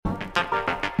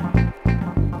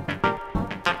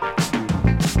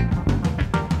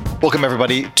Welcome,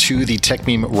 everybody, to the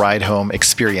TechMeme Ride Home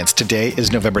Experience. Today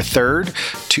is November 3rd,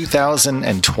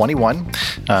 2021.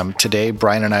 Today,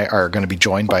 Brian and I are going to be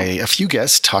joined by a few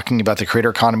guests talking about the creator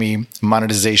economy,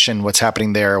 monetization, what's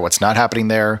happening there, what's not happening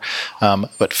there.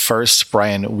 But first,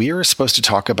 Brian, we are supposed to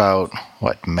talk about,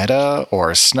 Meta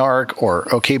or Snark or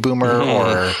OKBoomer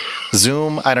or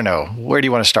Zoom? I don't know. Where do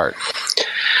you want to start?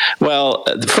 Well,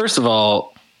 first of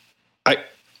all,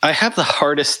 I have the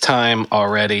hardest time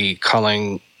already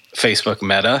calling Facebook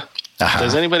Meta.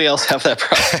 Does anybody else have that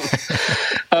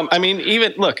problem?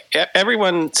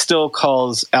 Everyone still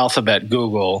calls Alphabet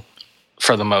Google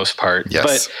for the most part.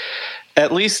 Yes. But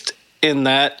at least in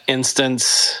that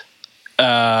instance,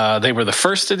 they were the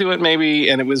first to do it maybe,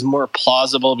 and it was more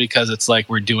plausible because it's like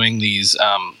we're doing these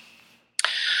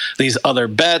other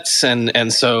bets,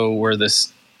 and so we're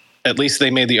this, at least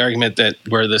they made the argument that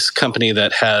we're this company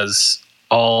that has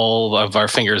all of our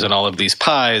fingers in all of these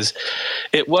pies.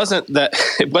 It wasn't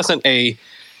a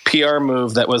PR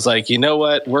move that was like, you know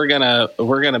what, we're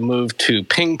gonna move to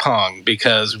ping pong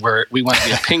because we want to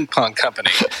be a ping pong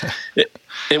company.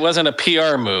 It wasn't a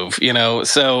PR move,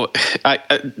 So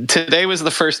today was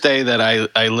the first day that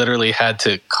I literally had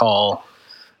to call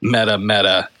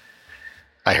Meta.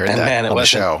 I heard that on the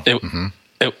show.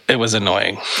 It was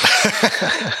annoying.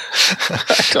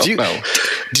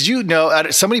 Did you know?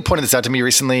 Somebody pointed this out to me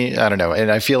recently. I don't know,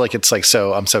 and I feel like it's like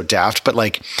I'm so daft, but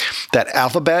like that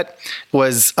Alphabet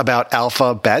was about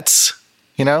alpha bets.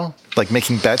 Like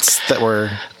making bets that were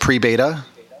pre-beta.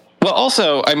 Well,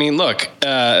 also, look,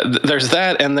 there's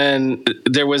that, and then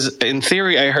there was, in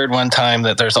theory, I heard one time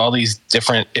that there's all these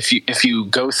different. If you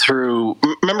go through,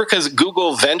 remember, because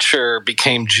Google Venture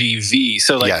became GV,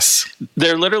 so yes,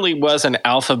 there literally was an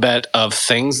alphabet of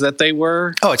things that they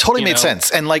were. Oh, it totally made sense,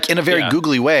 and like in a very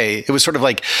googly way, it was sort of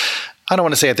like, I don't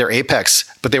want to say at their apex,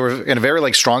 but they were in a very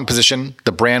like strong position.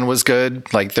 The brand was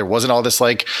good. Like there wasn't all this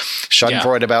like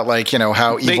schadenfreude about like,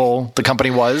 how evil the company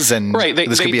was and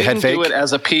this could be a head fake. They didn't do it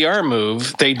as a PR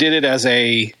move. They did it as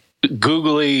a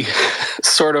googly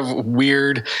sort of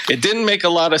weird. It didn't make a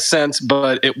lot of sense,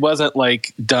 but it wasn't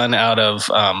like done out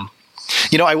of, I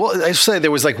say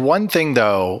there was like one thing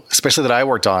though, especially that I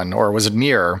worked on or was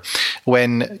near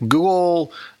when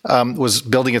Google was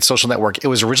building its social network. It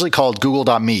was originally called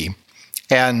Google.me.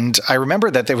 And I remember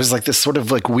that there was like this sort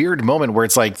of like weird moment where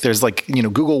it's like, there's like,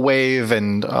 Google Wave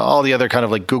and all the other kind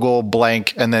of like Google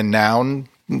blank and then noun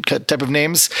type of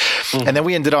names. Mm-hmm. And then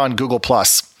we ended on Google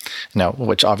Plus,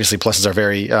 which obviously pluses are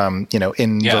very, in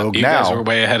vogue you now. Guys were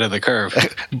way ahead of the curve.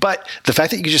 But the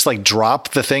fact that you could just like drop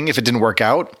the thing if it didn't work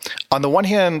out, on the one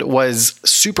hand was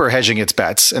super hedging its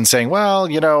bets and saying, well,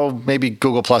 maybe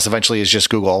Google Plus eventually is just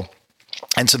Google.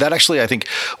 And so that actually, I think,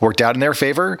 worked out in their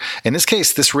favor. In this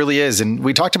case, this really is. And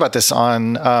we talked about this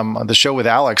on the show with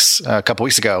Alex a couple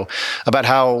weeks ago about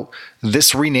how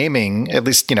this renaming, at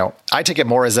least, I take it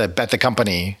more as a bet the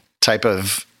company type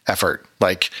of effort.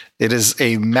 Like it is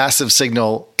a massive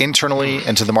signal internally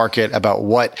and to the market about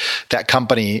what that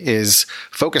company is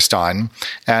focused on.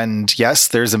 And yes,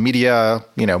 there's a media,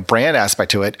 brand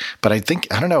aspect to it. But I think,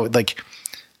 I don't know, like,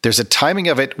 there's a timing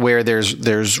of it where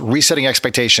there's resetting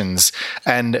expectations,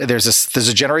 and there's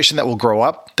a generation that will grow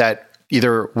up that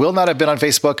either will not have been on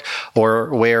Facebook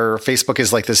or where Facebook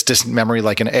is like this distant memory,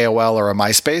 like an AOL or a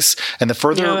MySpace. And the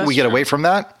further we get away from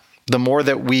that, the more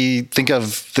that we think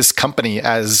of this company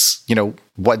as,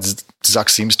 what Zuck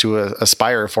seems to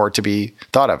aspire for it to be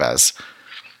thought of as.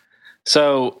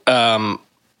 So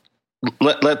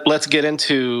let's get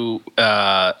into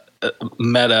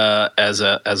Meta as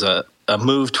a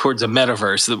move towards a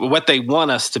metaverse, what they want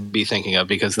us to be thinking of,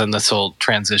 because then this will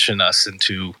transition us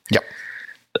into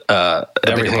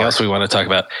everything else we want to talk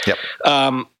about. Yep.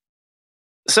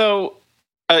 So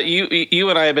you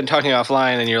and I have been talking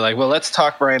offline, and you're like, well, let's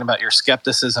talk, Brian, about your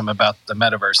skepticism about the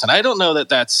metaverse. And I don't know that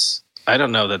that's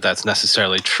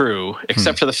necessarily true,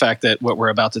 except for the fact that what we're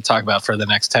about to talk about for the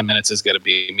next 10 minutes is going to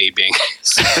be me being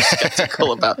super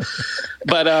skeptical about.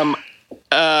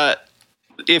 But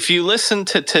if you listen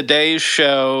to today's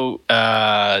show,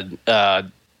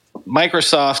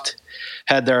 Microsoft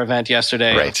had their event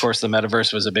yesterday. Right. Of course, the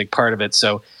metaverse was a big part of it.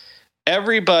 So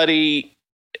everybody,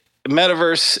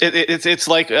 metaverse, it's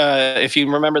like if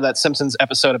you remember that Simpsons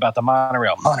episode about the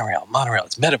monorail.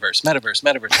 It's metaverse.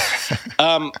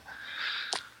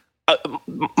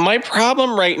 My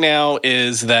problem right now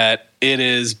is that it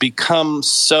has become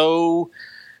so...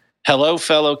 Hello,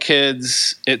 fellow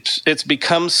kids. It's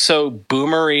become so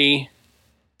boomery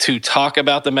to talk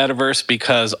about the metaverse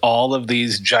because all of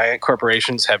these giant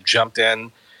corporations have jumped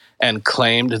in and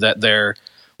claimed that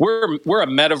we're a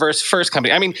metaverse first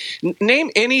company. I mean, name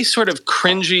any sort of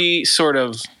cringy sort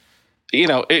of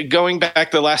going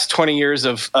back the last 20 years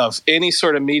of any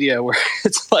sort of media where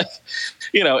it's like,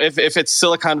 if it's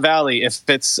Silicon Valley, if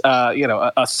it's,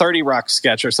 a 30 Rock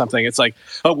sketch or something, it's like,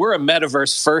 oh, we're a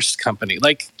metaverse first company.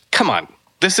 Like, come on.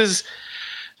 This is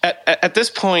at this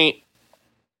point,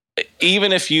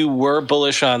 even if you were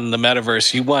bullish on the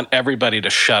metaverse, you want everybody to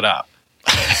shut up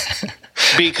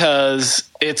because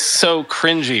it's so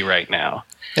cringy right now.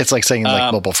 It's like saying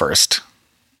like mobile first.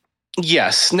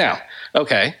 Yes. Now,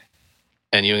 okay.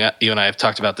 And you and I have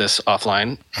talked about this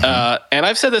offline. And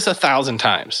I've said this 1,000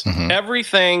 times.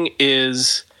 Everything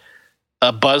is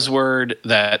a buzzword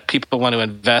that people want to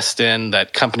invest in,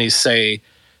 that companies say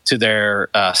to their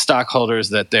stockholders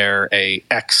that they're a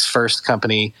X first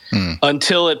company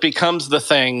until it becomes the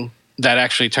thing that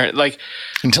actually turns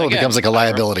until it becomes like a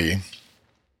liability.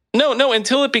 No,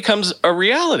 until it becomes a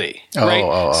reality,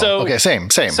 right? So okay, same.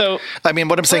 So I mean,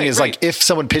 what I'm saying is like if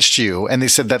someone pitched you and they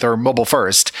said that they're mobile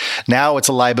first, now it's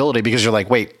a liability because you're like,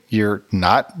 wait, you're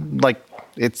not, like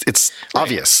it's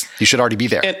obvious. You should already be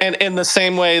there. And in the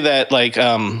same way that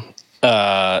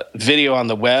video on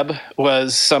the web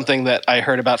was something that I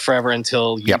heard about forever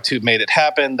until YouTube made it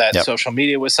happen. That social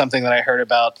media was something that I heard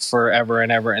about forever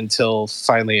and ever until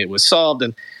finally it was solved.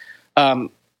 And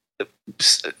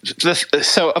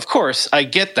so of course I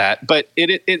get that, but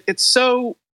it's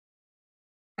so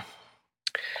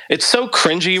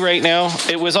cringy right now.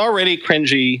 It was already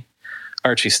cringy.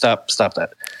 Archie, stop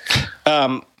that.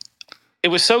 It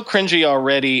was so cringy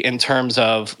already in terms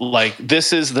of like,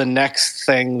 this is the next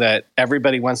thing that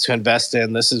everybody wants to invest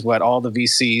in. This is what all the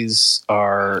VCs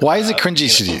are. Why is it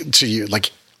cringy to you? Like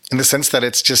in the sense that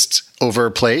it's just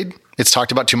overplayed. It's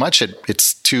talked about too much.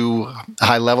 It's too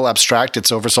high level abstract. It's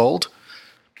oversold.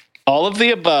 All of the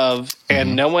above.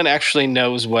 And no one actually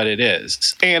knows what it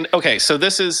is. And okay, so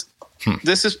this is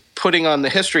putting on the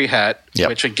history hat,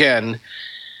 which again,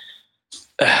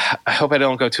 I hope I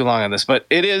don't go too long on this, but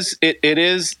it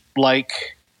is like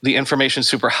the information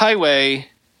superhighway.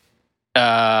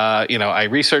 I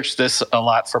researched this a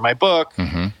lot for my book.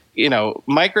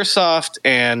 Microsoft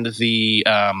and the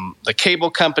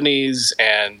cable companies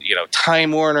and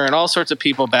Time Warner and all sorts of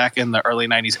people back in the early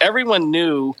 90s. Everyone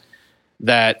knew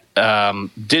that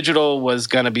digital was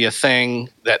going to be a thing,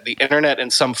 that the internet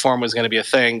in some form was going to be a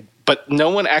thing, but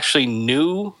no one actually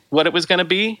knew what it was going to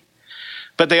be.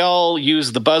 But they all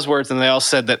used the buzzwords and they all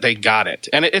said that they got it.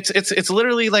 And it's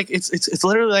literally like it's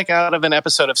literally like out of an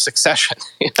episode of Succession,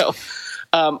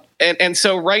 And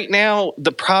so right now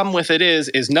the problem with it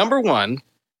is number one,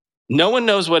 no one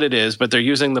knows what it is, but they're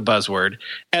using the buzzword.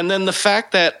 And then the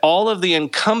fact that all of the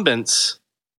incumbents,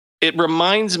 it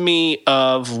reminds me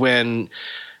of when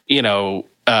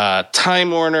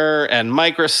Time Warner and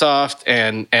Microsoft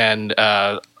and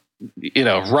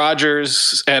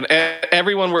Rogers and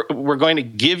everyone were going to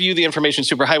give you the information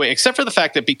superhighway, except for the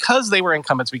fact that because they were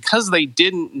incumbents, because they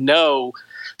didn't know,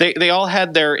 they all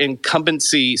had their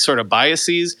incumbency sort of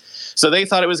biases. So they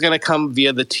thought it was going to come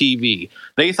via the TV.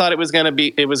 They thought it was going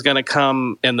to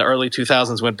come in the early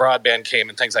 2000s when broadband came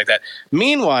and things like that.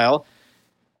 Meanwhile,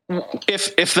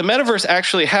 if the metaverse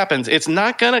actually happens, it's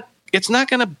not going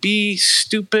to be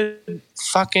stupid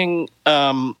fucking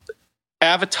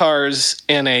avatars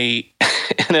in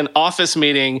an office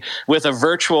meeting with a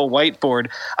virtual whiteboard.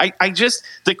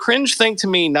 The cringe thing to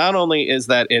me not only is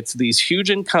that it's these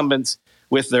huge incumbents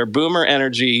with their boomer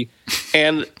energy,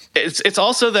 and it's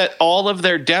also that all of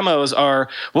their demos are,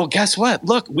 well, guess what?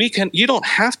 Look, you don't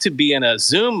have to be in a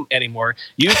Zoom anymore.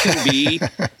 You can be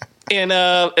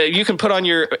you can put on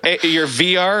your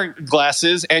VR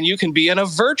glasses and you can be in a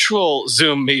virtual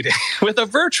Zoom meeting with a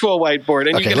virtual whiteboard.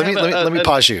 And okay, let me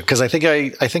pause you because I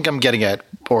think I'm getting at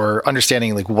or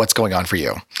understanding like what's going on for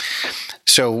you.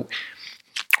 So,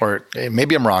 or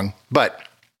maybe I'm wrong, but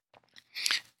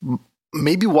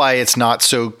maybe why it's not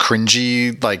so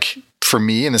cringy like for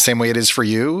me in the same way it is for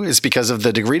you is because of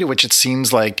the degree to which it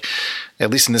seems like, at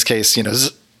least in this case,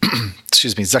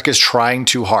 excuse me, Zuck is trying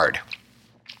too hard.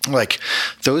 Like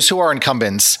those who are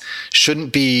incumbents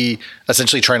shouldn't be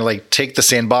essentially trying to like take the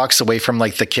sandbox away from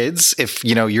like the kids. If,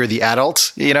 you're the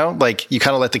adult, like you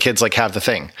kind of let the kids like have the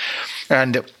thing.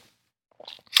 And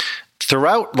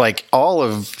throughout like all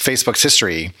of Facebook's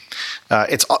history,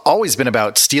 it's always been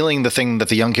about stealing the thing that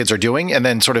the young kids are doing and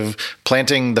then sort of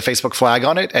planting the Facebook flag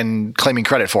on it and claiming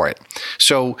credit for it.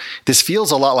 So this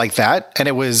feels a lot like that. And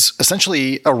it was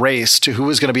essentially a race to who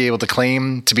was going to be able to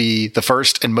claim to be the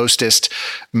first and mostest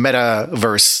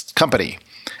metaverse company.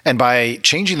 And by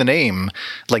changing the name,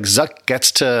 like Zuck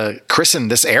gets to christen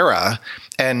this era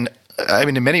and I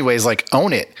mean, in many ways, like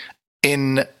own it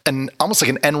in an almost like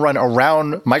an end run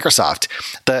around Microsoft.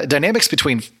 The dynamics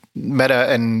between Meta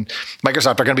and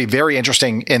Microsoft are going to be very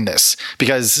interesting in this,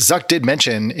 because Zuck did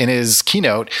mention in his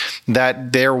keynote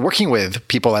that they're working with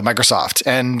people at Microsoft,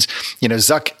 and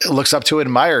Zuck looks up to and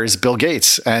admires Bill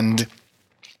Gates, and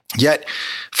yet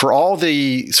for all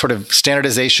the sort of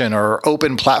standardization or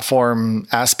open platform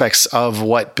aspects of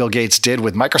what Bill Gates did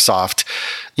with Microsoft,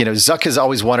 Zuck has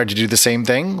always wanted to do the same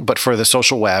thing, but for the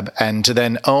social web, and to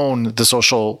then own the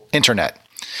social internet.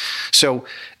 So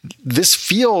this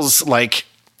feels like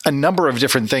a number of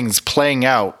different things playing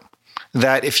out,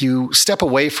 that if you step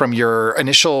away from your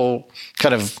initial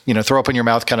kind of, throw up in your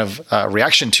mouth kind of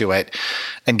reaction to it,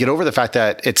 and get over the fact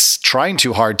that it's trying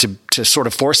too hard to sort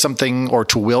of force something or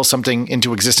to will something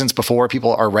into existence before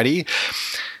people are ready,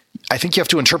 I think you have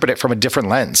to interpret it from a different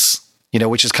lens,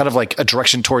 which is kind of like a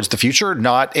direction towards the future,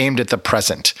 not aimed at the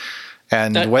present.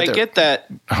 And I get that.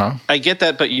 I get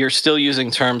that, but you're still using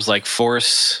terms like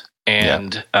force.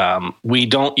 And we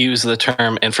don't use the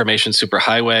term information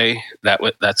superhighway.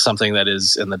 That's something that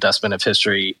is in the dustbin of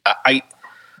history.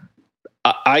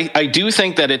 I do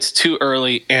think that it's too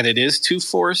early and it is too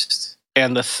forced.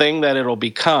 And the thing that it'll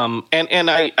become, and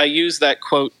I use that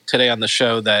quote today on the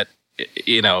show that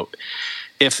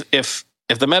if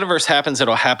the metaverse happens,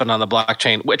 it'll happen on the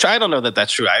blockchain. Which I don't know that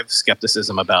that's true. I have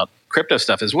skepticism about crypto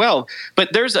stuff as well.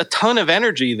 But there's a ton of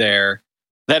energy there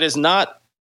that is not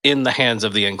in the hands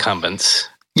of the incumbents.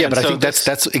 Yeah, but I think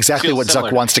that's exactly what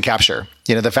Zuck wants to capture.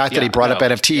 The fact that he brought up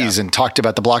NFTs and talked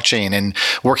about the blockchain and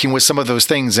working with some of those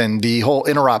things, and the whole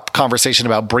interop conversation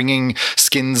about bringing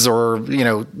skins or,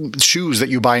 shoes that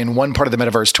you buy in one part of the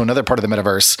metaverse to another part of the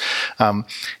metaverse,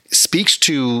 speaks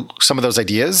to some of those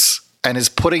ideas, and is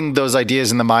putting those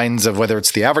ideas in the minds of whether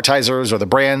it's the advertisers or the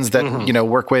brands that,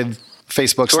 work with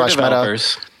Facebook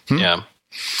 / Meta. Yeah.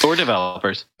 Or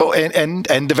developers. Oh,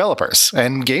 and developers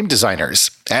and game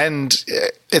designers and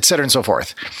et cetera and so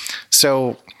forth.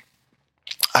 So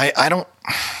I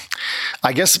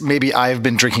guess maybe I've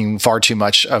been drinking far too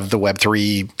much of the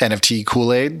Web3 NFT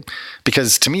Kool-Aid,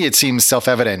 because to me it seems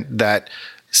self-evident that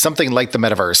something like the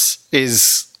metaverse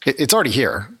it's already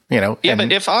here, Yeah,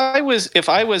 but if I was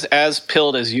as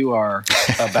pilled as you are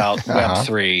about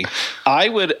Web3,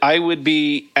 I would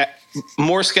be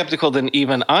more skeptical than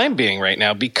even I'm being right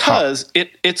now, because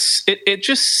it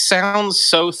just sounds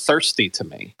so thirsty to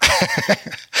me.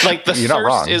 Like the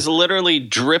thirst is literally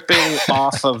dripping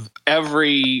off of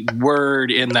every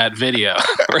word in that video,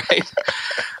 right?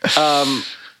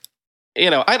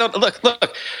 I don't look.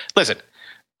 Listen.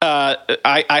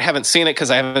 I haven't seen it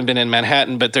because I haven't been in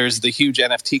Manhattan, but there's the huge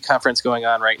NFT conference going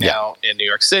on right now in New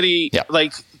York City. Yeah.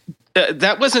 Like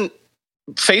that wasn't.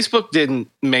 Facebook didn't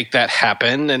make that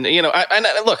happen. And,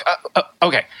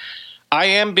 okay, I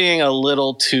am being a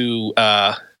little too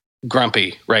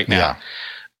grumpy right now,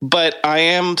 but I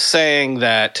am saying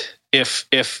that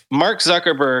if Mark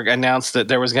Zuckerberg announced that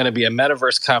there was going to be a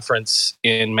metaverse conference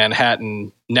in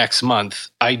Manhattan next month,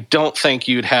 I don't think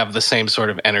you'd have the same sort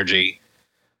of energy.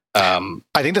 I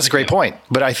think that's a great point,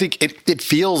 but I think it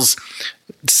feels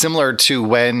similar to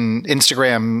when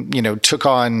Instagram, took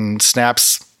on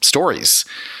Snap's stories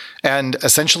and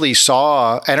essentially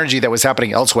saw energy that was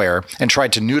happening elsewhere and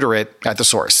tried to neuter it at the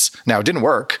source. Now, it didn't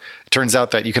work. It turns out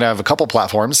that you can have a couple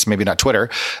platforms, maybe not Twitter,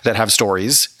 that have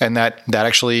stories, and that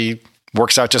actually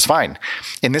works out just fine.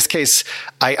 In this case,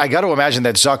 I got to imagine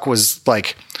that Zuck was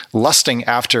like lusting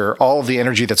after all of the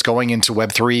energy that's going into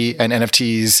Web3 and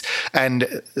NFTs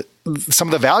and some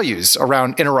of the values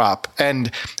around interop.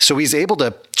 And so he's able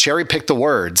to cherry pick the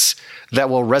words that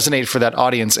will resonate for that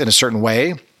audience in a certain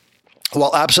way,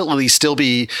 while absolutely still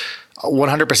be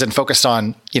 100% focused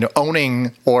on,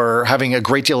 owning or having a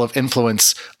great deal of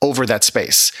influence over that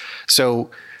space. So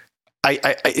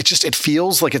it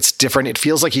feels like it's different. It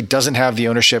feels like he doesn't have the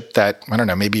ownership that, I don't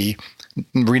know, maybe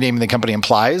renaming the company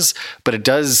implies, but it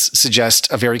does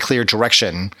suggest a very clear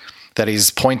direction that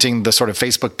he's pointing the sort of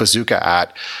Facebook bazooka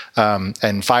at,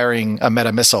 and firing a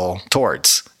meta missile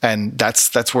towards. And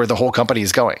that's where the whole company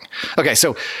is going. Okay.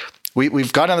 So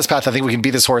we've gone down this path. I think we can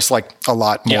beat this horse like a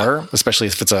lot more, especially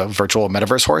if it's a virtual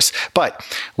metaverse horse. But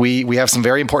we have some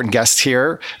very important guests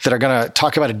here that are going to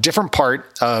talk about a different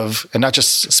part of, and not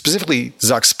just specifically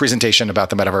Zuck's presentation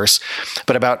about the metaverse,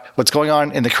 but about what's going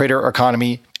on in the creator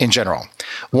economy in general.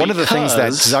 One of the things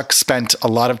that Zuck spent a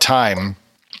lot of time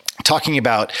talking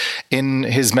about in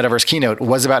his metaverse keynote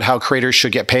was about how creators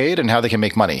should get paid and how they can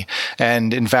make money.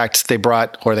 And in fact, they had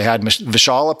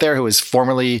Vishal up there, who was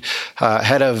formerly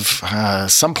head of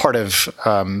some part of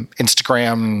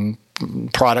Instagram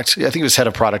product. I think he was head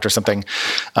of product or something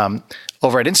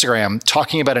over at Instagram,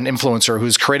 talking about an influencer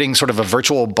who's creating sort of a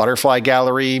virtual butterfly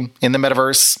gallery in the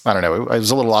metaverse. I don't know. It was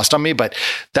a little lost on me, but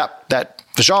that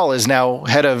Vishal is now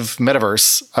head of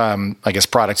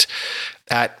Metaverse, product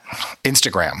at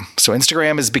Instagram. So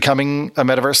Instagram is becoming a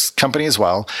Metaverse company as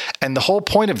well. And the whole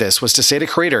point of this was to say to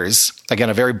creators, again,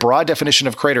 a very broad definition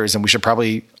of creators, and we should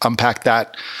probably unpack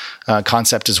that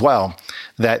concept as well,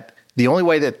 that the only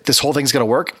way that this whole thing's going to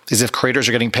work is if creators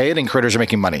are getting paid and creators are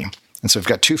making money. And so we've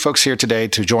got two folks here today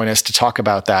to join us to talk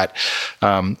about that.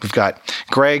 We've got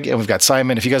Greg and we've got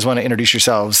Simon. If you guys want to introduce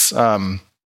yourselves and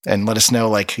let us know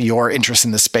like your interest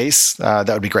in the space, that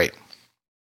would be great.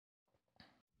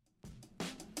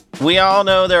 We all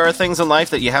know there are things in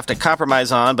life that you have to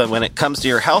compromise on, but when it comes to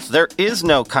your health, there is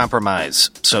no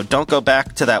compromise. So don't go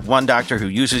back to that one doctor who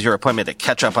uses your appointment to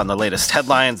catch up on the latest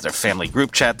headlines, their family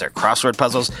group chat, their crossword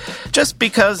puzzles, just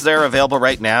because they're available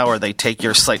right now or they take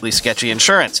your slightly sketchy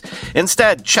insurance.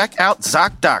 Instead, check out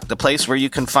ZocDoc, the place where you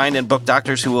can find and book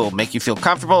doctors who will make you feel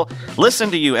comfortable,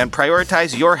 listen to you, and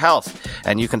prioritize your health.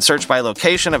 And you can search by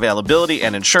location, availability,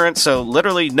 and insurance, so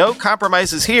literally no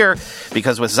compromises here,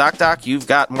 because with ZocDoc, you've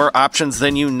got more options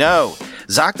than you know.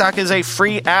 ZocDoc is a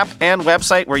free app and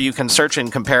website where you can search and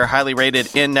compare highly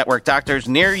rated in-network doctors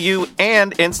near you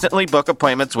and instantly book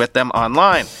appointments with them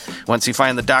online. Once you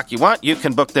find the doc you want, you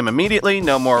can book them immediately,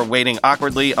 no more waiting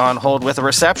awkwardly on hold with a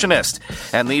receptionist.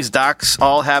 And these docs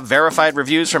all have verified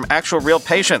reviews from actual real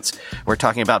patients. We're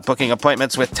talking about booking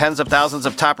appointments with tens of thousands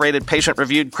of top-rated,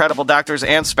 patient-reviewed, credible doctors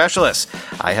and specialists.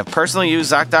 I have personally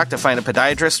used ZocDoc to find a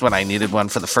podiatrist when I needed one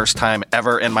for the first time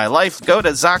ever in my life. Go to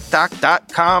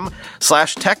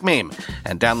ZocDoc.com/techmeme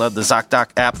and download the ZocDoc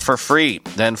app for free.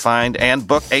 Then find and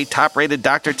book a top-rated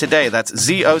doctor today. That's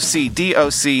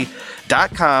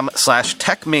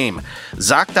ZocDoc.com/techmeme.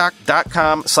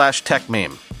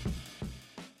 ZocDoc.com/techmeme.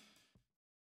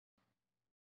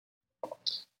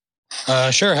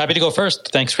 Sure. Happy to go first.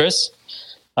 Thanks, Chris.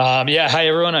 Hi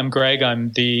everyone. I'm Greg.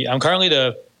 I'm currently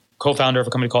the co-founder of a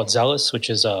company called Zealous, which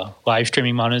is a live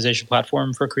streaming monetization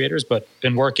platform for creators, but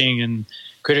been working in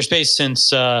creator space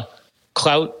since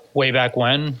Clout way back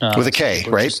when. With a K,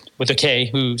 right? With a K,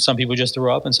 who some people just threw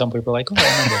up and some people are like, oh,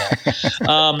 I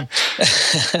remember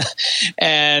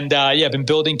that. I've been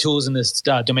building tools in this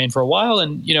domain for a while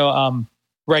and,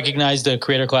 recognize the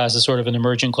creator class as sort of an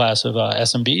emerging class of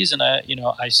SMBs. And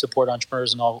I support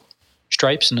entrepreneurs in all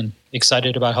stripes and I'm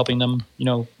excited about helping them,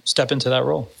 step into that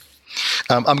role.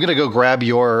 I'm going to go grab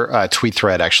your tweet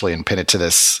thread actually and pin it to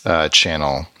this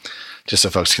channel just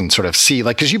so folks can sort of see,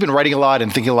 because you've been writing a lot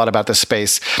and thinking a lot about this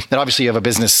space. And obviously you have a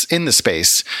business in the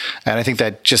space. And I think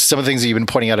that just some of the things that you've been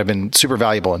pointing out have been super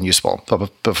valuable and useful. But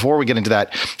before we get into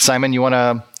that, Simon, you want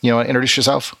to introduce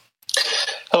yourself?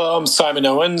 Hello, I'm Simon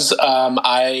Owens.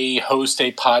 I host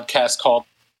a podcast called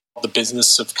The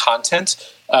Business of Content.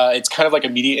 It's kind of like a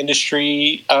media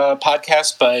industry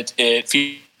podcast, but it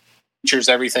features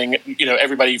everything,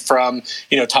 everybody from,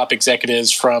 top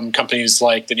executives from companies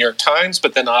like the New York Times,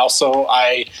 but then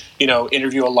I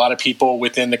interview a lot of people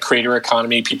within the creator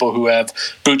economy, people who have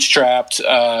bootstrapped,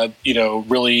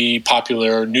 really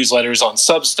popular newsletters on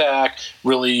Substack,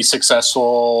 really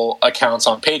successful accounts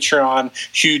on Patreon,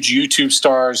 huge YouTube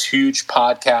stars, huge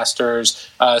podcasters.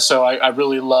 So I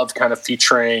really love kind of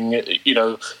featuring,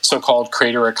 so-called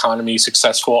creator economy,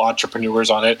 successful entrepreneurs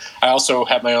on it. I also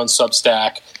have my own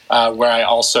Substack, where I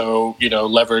also,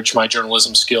 leverage my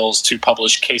journalism skills to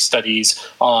publish case studies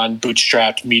on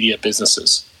bootstrapped media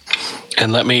businesses.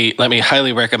 And let me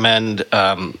highly recommend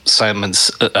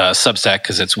Simon's Substack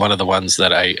because it's one of the ones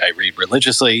that I read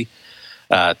religiously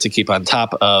to keep on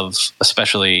top of,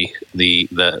 especially the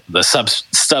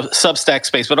Substack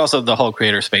space, but also the whole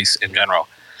creator space in general.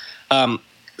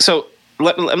 So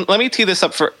let me tee this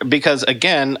up because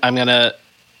again, I'm gonna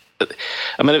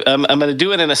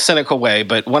do it in a cynical way,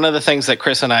 but one of the things that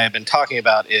Chris and I have been talking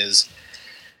about is,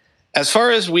 as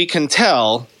far as we can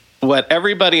tell, what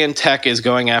everybody in tech is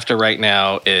going after right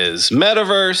now is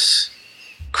metaverse,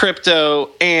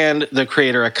 crypto, and the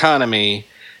creator economy.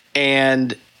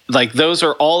 And those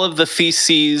are all of the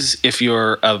theses. If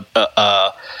you're a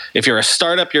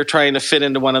startup, you're trying to fit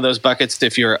into one of those buckets.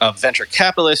 If you're a venture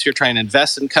capitalist, you're trying to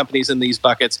invest in companies in these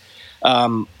buckets.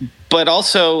 But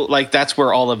also, that's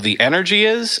where all of the energy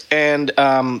is. And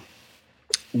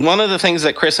one of the things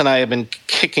that Chris and I have been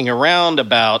kicking around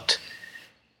about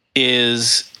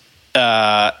is,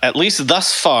 at least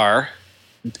thus far,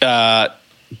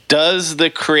 does the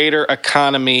creator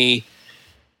economy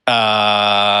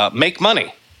make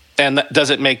money? And does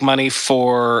it make money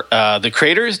for the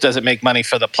creators? Does it make money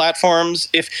for the platforms?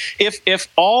 If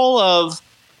all of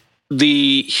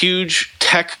the huge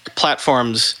tech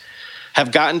platforms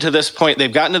have gotten to this point,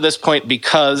 they've gotten to this point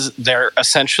because they're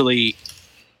essentially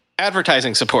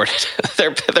advertising supported.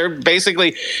 they're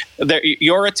basically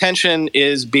your attention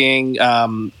is being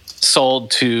sold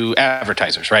to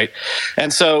advertisers, right?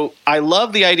 And so I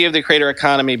love the idea of the creator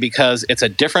economy because it's a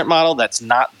different model that's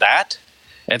not that.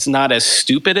 It's not as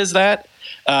stupid as that.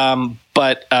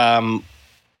 But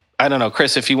I don't know,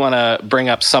 Chris, if you want to bring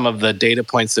up some of the data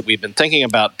points that we've been thinking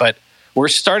about, but we're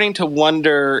starting to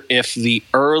wonder if the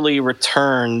early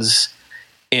returns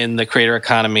in the creator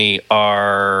economy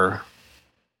are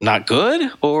not good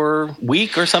or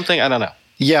weak or something. I don't know.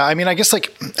 Yeah, I mean, I guess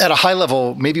like at a high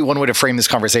level, maybe one way to frame this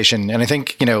conversation, and I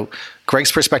think,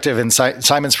 Greg's perspective and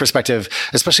Simon's perspective,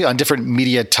 especially on different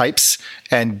media types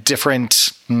and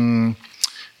different,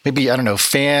 maybe, I don't know,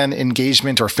 fan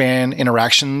engagement or fan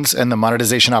interactions and the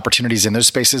monetization opportunities in those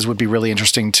spaces would be really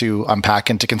interesting to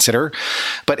unpack and to consider.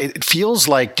 But it feels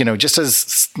like, just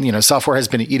as, software has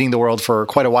been eating the world for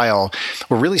quite a while,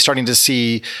 we're really starting to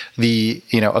see the,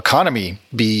 economy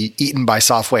be eaten by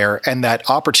software, and that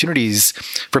opportunities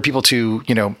for people to,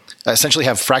 essentially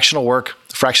have fractional work,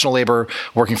 fractional labor,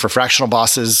 working for fractional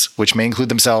bosses, which may include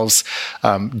themselves,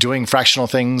 doing fractional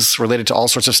things related to all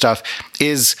sorts of stuff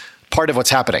is part of what's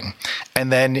happening.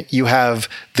 And then you have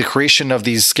the creation of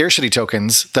these scarcity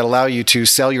tokens that allow you to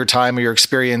sell your time or your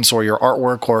experience or your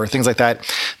artwork or things like that,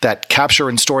 that capture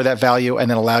and store that value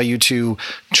and then allow you to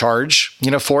charge,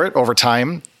 for it over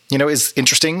time, is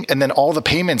interesting. And then all the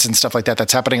payments and stuff like that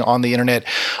that's happening on the internet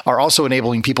are also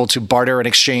enabling people to barter and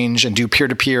exchange and do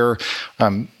peer-to-peer,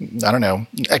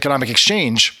 economic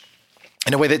exchange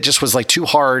in a way that just was like too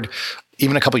hard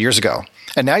even a couple of years ago.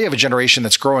 And now you have a generation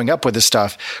that's growing up with this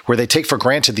stuff where they take for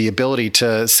granted the ability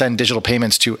to send digital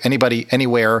payments to anybody,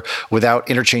 anywhere without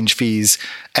interchange fees,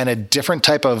 and a different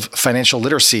type of financial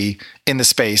literacy in the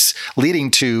space,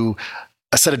 leading to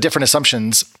a set of different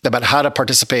assumptions about how to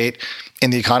participate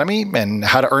in the economy and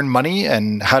how to earn money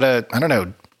and how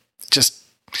to, just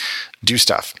do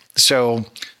stuff. So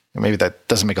maybe that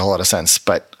doesn't make a whole lot of sense,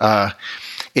 but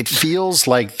it feels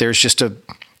like there's just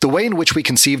the way in which we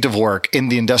conceived of work in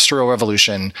the Industrial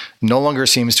Revolution no longer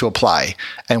seems to apply.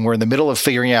 And we're in the middle of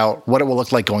figuring out what it will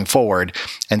look like going forward.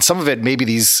 And some of it maybe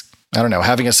these, having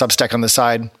a Substack on the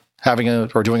side,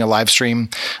 or doing a live stream.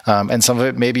 And some of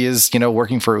it maybe is,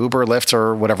 working for Uber, Lyft,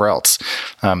 or whatever else.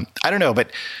 I don't know, but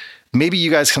maybe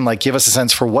you guys can give us a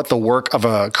sense for what the work of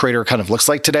a creator kind of looks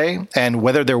like today and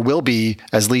whether there will be,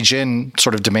 as Li Jin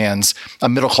sort of demands, a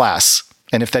middle class,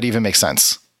 and if that even makes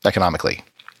sense economically.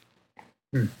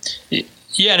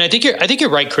 Yeah, and I think you're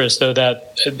right, Chris, though,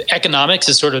 that economics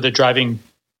is sort of the driving,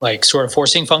 sort of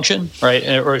forcing function, right?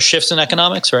 Or shifts in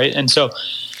economics, right? And so,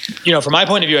 from my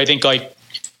point of view, I think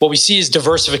what we see is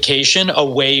diversification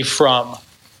away from,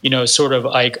 sort of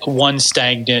one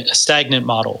stagnant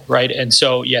model, right? And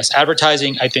so, yes,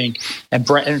 advertising, I think,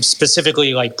 and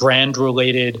specifically brand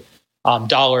related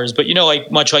dollars, but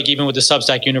much like even with the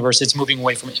Substack universe, it's moving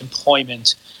away from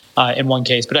employment. In one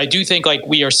case. But I do think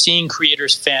we are seeing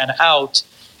creators fan out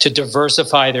to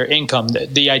diversify their income.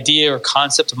 The idea or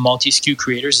concept of multi-SKU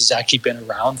creators has actually been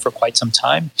around for quite some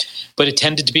time, but it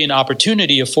tended to be an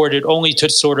opportunity afforded only to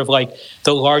sort of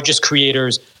the largest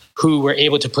creators who were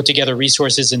able to put together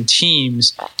resources and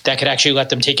teams that could actually let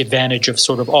them take advantage of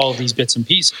sort of all of these bits and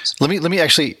pieces. Let me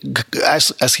actually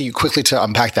ask you quickly to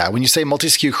unpack that. When you say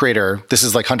multi-SKU creator, this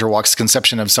is like Hunter Walk's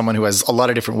conception of someone who has a lot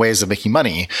of different ways of making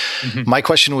money. Mm-hmm. My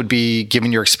question would be,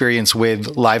 given your experience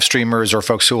with live streamers or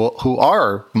folks who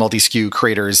are multi-SKU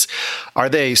creators, are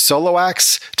they solo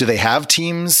acts? Do they have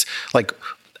teams?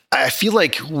 I feel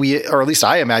like or at least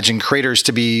I imagine creators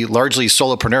to be largely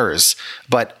solopreneurs,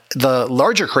 but the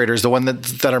larger creators, the one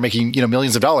that are making,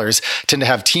 millions of dollars, tend to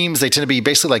have teams. They tend to be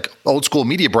basically old school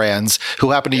media brands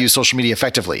who happen to use social media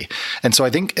effectively. And so I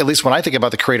think, at least when I think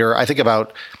about the creator, I think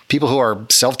about people who are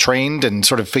self-trained and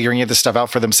sort of figuring this stuff out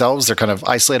for themselves. They're kind of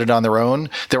isolated on their own.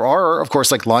 There are, of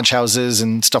course, launch houses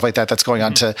and stuff like that that's going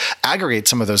on to aggregate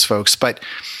some of those folks. But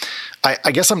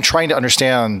I guess I'm trying to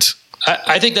understand.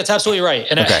 I think that's absolutely right.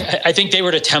 And okay. I think they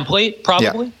were to template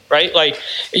probably, right?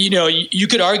 You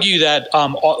could argue that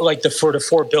for the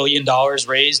 $4 billion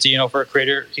raised, for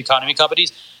creator economy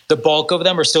companies, the bulk of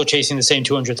them are still chasing the same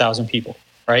 200,000 people,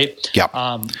 right? Yeah.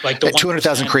 The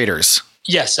 200,000 creators.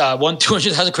 Yes.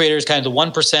 200,000 creators, kind of the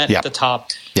 1% at the top,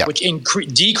 which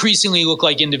decreasingly look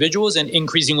like individuals and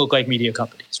increasingly look like media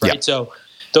companies, right? Yeah. So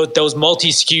those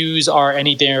multi-SKUs are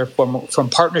anything from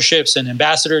partnerships and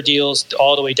ambassador deals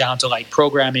all the way down to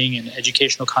programming and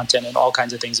educational content and all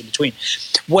kinds of things in between.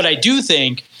 What I do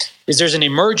think is there's an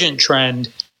emergent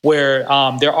trend where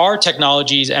there are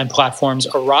technologies and platforms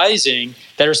arising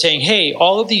that are saying, hey,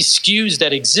 all of these SKUs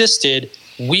that existed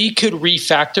we could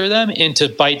refactor them into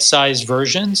bite-sized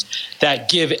versions that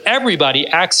give everybody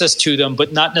access to them,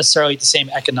 but not necessarily the same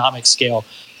economic scale.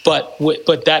 But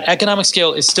that economic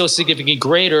scale is still significantly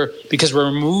greater because we're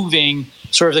removing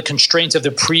sort of the constraints of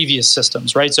the previous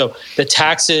systems, right? So the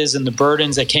taxes and the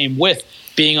burdens that came with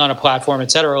being on a platform,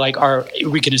 et cetera,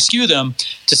 we can eschew them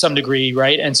to some degree,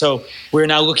 right? And so we're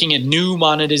now looking at new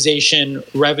monetization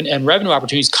revenue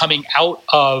opportunities coming out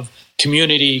of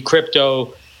community,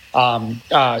 crypto,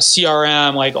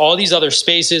 CRM, like all these other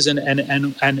spaces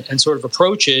and sort of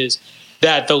approaches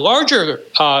that the larger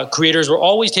creators were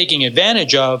always taking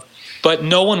advantage of, but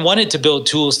no one wanted to build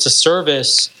tools to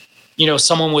service,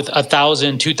 someone with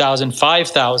 1,000, 2,000,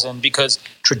 5,000, because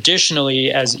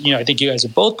traditionally, as I think you guys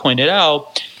have both pointed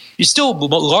out, you're still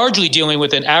largely dealing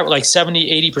with an average, like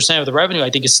 70, 80% of the revenue,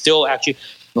 I think is still actually,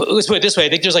 let's put it this way, I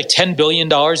think there's like $10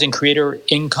 billion in creator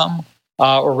income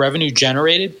or revenue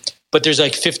generated, but there's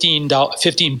like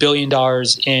 $15 billion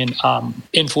in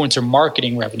influencer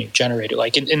marketing revenue generated,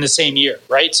 like in the same year,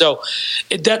 right? So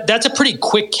that's a pretty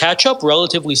quick catch up,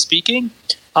 relatively speaking.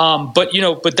 But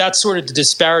that's sort of the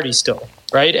disparity still,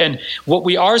 right? And what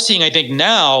we are seeing, I think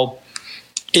now,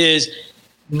 is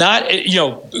not,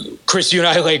 Chris, you and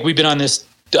I, like, we've been on this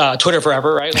Twitter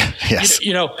forever, right? Like, yes.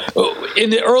 In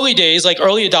the early days, like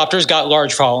early adopters got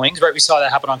large followings, right? We saw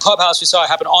that happen on Clubhouse. We saw it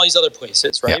happen all these other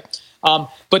places, right? Yeah.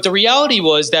 But the reality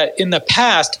was that in the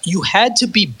past, you had to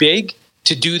be big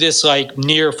to do this like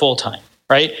near full time,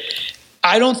 right?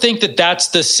 I don't think that that's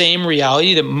the same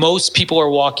reality that most people are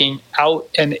walking out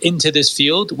and into this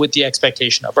field with the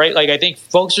expectation of, right? Like, I think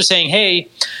folks are saying, hey,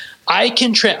 I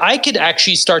could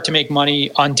actually start to make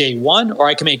money on day one, or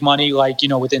I can make money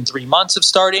within 3 months of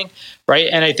starting, right?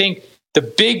 And I think the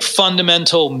big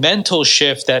fundamental mental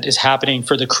shift that is happening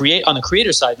on the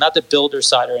creator side, not the builder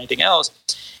side or anything else,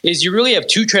 is you really have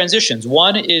two transitions.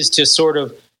 One is to sort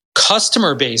of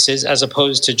customer bases as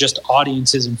opposed to just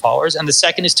audiences and followers. And the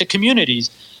second is to communities,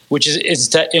 which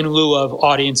is in lieu of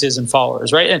audiences and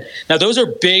followers, right? And now those are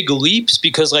big leaps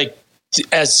because, like,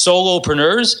 as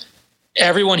solopreneurs,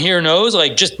 everyone here knows,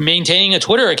 like, just maintaining a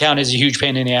Twitter account is a huge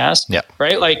pain in the ass,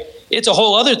 right? Like, it's a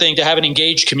whole other thing to have an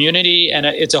engaged community, and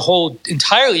it's a whole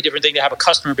entirely different thing to have a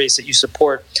customer base that you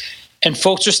support. And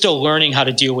folks are still learning how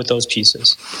to deal with those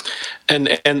pieces.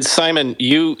 And Simon,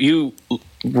 you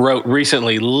wrote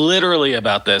recently literally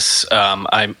about this.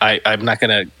 I'm not going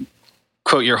to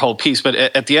quote your whole piece, but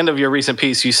at the end of your recent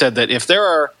piece, you said that if there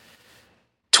are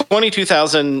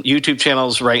 22,000 YouTube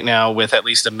channels right now with at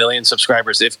least 1 million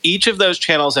subscribers, if each of those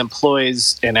channels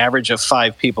employs an average of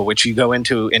 5 people, which you go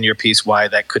into in your piece why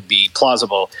that could be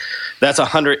plausible, that's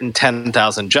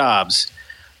 110,000 jobs.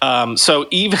 So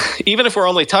even if we're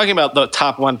only talking about the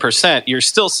top 1%, you're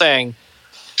still saying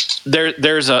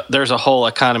there's a whole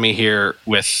economy here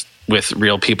with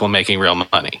real people making real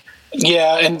money.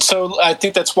 Yeah, and so I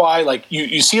think that's why, like,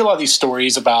 you see a lot of these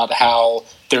stories about how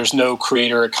there's no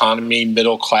creator economy,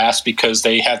 middle class, because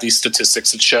they have these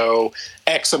statistics that show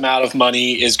X amount of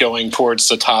money is going towards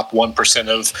the top 1%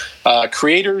 of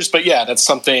creators. But yeah, that's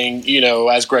something,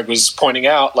 as Greg was pointing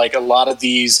out, like, a lot of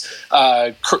these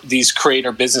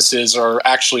creator businesses are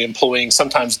actually employing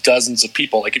sometimes dozens of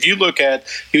people. Like, if you look at,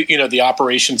 the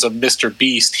operations of Mr.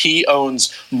 Beast, he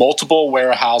owns multiple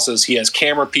warehouses. He has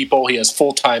camera people. He has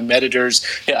full-time editors.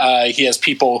 He has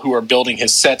people who are building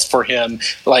his sets for him.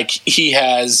 Like, he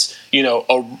has,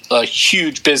 a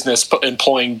huge business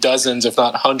employing dozens, if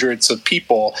not hundreds of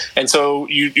people. And so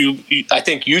I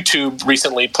think YouTube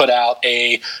recently put out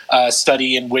a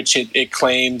study in which it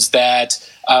claims that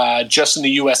just in the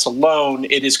U.S. alone,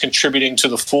 it is contributing to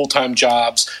the full-time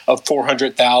jobs of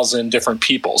 400,000 different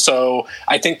people. So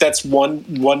I think that's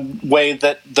one way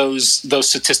that those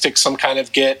statistics some kind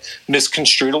of get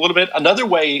misconstrued a little bit. Another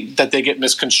way that they get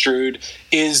misconstrued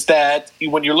is that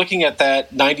when you're looking at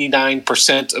that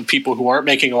 99% of people who aren't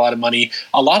making a lot of money,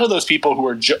 a lot of those people who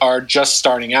are just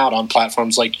starting out on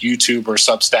platforms like YouTube or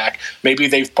Substack, maybe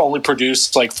they've only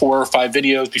produced like 4 or 5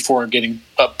 videos before getting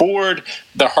bored.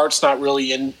 Their heart's not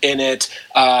really in it,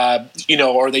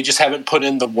 or they just haven't put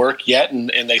in the work yet,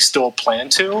 and they still plan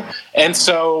to. And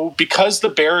so, because the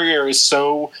barrier is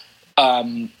so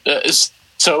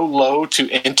low to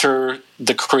enter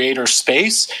the creator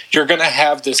space, you're going to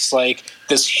have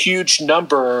this huge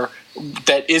number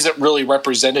that isn't really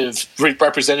representative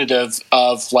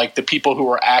of like the people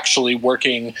who are actually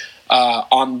working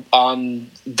on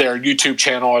their YouTube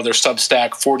channel or their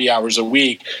Substack 40 hours a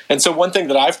week. And so one thing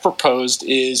that I've proposed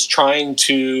is trying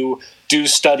to do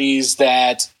studies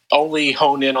that only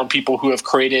hone in on people who have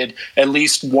created at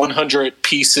least 100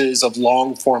 pieces of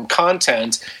long form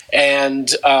content,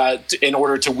 and in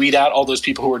order to weed out all those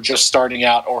people who are just starting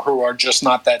out or who are just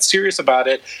not that serious about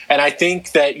it. And I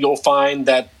think that you'll find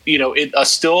that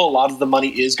still a lot of the money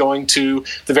is going to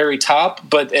the very top,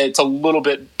 but it's a little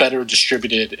bit better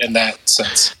distributed in that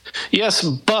sense. Yes,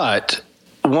 but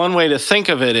one way to think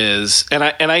of it is, and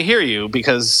I hear you,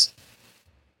 because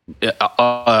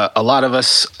a lot of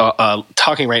us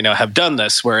talking right now have done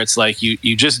this, where it's like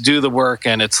you just do the work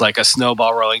and it's like a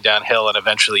snowball rolling downhill, and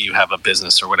eventually you have a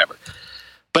business or whatever.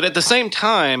 But at the same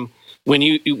time, when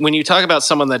you talk about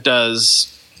someone that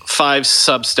does 5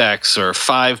 Substacks or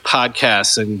 5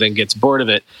 podcasts and then gets bored of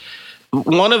it,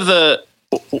 one of the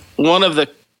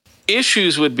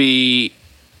issues would be,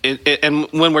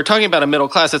 and when we're talking about a middle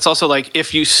class, it's also like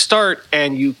if you start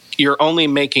and you're only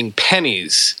making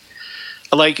pennies,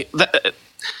 like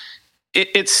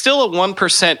it's still a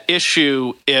 1%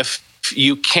 issue if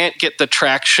you can't get the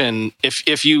traction.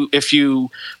 If you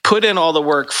put in all the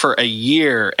work for a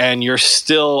year and you've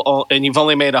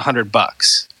only made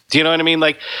 $100. Do you know what I mean?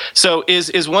 Like, so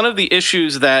is one of the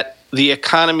issues that the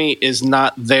economy is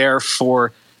not there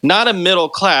for not a middle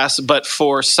class, but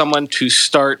for someone to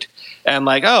start and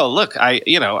like, oh, look, I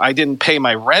didn't pay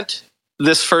my rent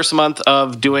this first month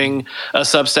of doing a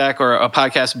Substack or a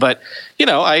podcast, but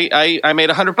I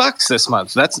made $100 this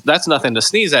month. That's nothing to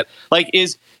sneeze at. Like,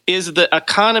 is the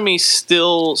economy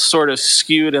still sort of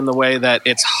skewed in the way that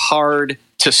it's hard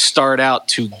to start out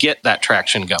to get that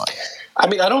traction going? I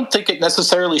mean, I don't think it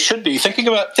necessarily should be. Think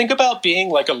about being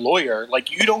like a lawyer. Like,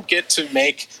 you don't get to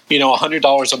make,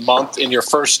 $100 a month in your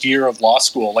first year of law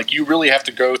school. Like, you really have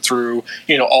to go through,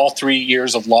 all 3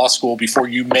 years of law school before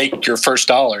you make your first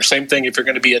dollar. Same thing if you're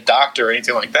going to be a doctor or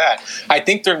anything like that. I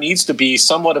think there needs to be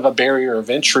somewhat of a barrier of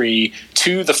entry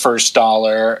to the first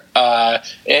dollar, and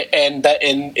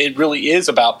it really is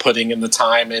about putting in the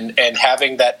time and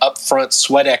having that upfront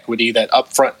sweat equity, that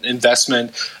upfront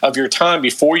investment of your time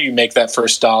before you make that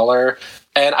first dollar.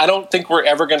 And I don't think we're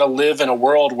ever going to live in a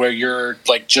world where you're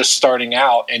like just starting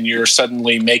out and you're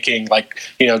suddenly making like,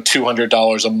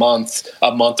 $200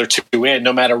 a month or two in,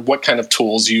 no matter what kind of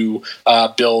tools you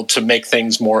build to make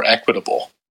things more equitable.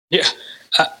 Yeah.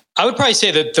 I would probably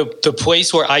say that the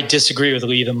place where I disagree with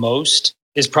Lee the most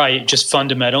is probably just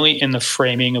fundamentally in the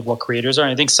framing of what creators are.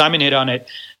 And I think Simon hit on it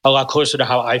a lot closer to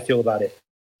how I feel about it.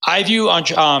 I view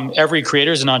every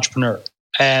creator as an entrepreneur.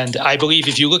 And I believe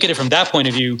if you look at it from that point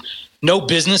of view, no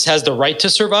business has the right to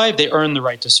survive. They earn the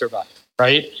right to survive,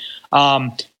 right?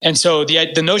 And so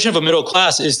the notion of a middle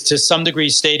class is to some degree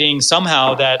stating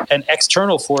somehow that an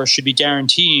external force should be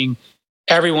guaranteeing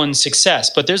everyone's success.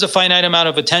 But there's a finite amount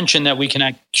of attention that we can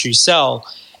actually sell.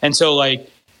 And so like,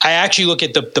 I actually look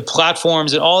at the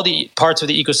platforms and all the parts of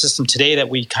the ecosystem today that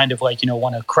we kind of like,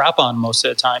 want to crap on most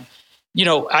of the time.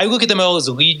 I look at them all as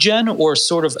a lead gen or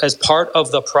sort of as part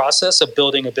of the process of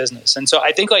building a business. And so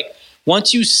I think like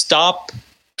once you stop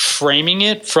framing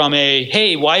it from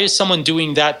hey, why is someone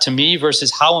doing that to me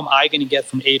versus how am I going to get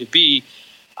from A to B?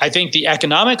 I think the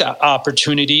economic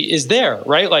opportunity is there,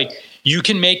 right? Like you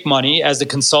can make money as a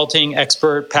consulting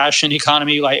expert, passion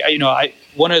economy. Like,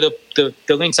 one of the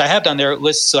links I have down there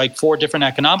lists like 4 different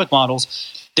economic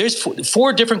models. There's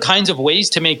 4 different kinds of ways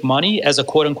to make money as a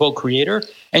quote unquote creator,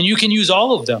 and you can use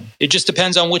all of them. It just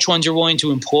depends on which ones you're willing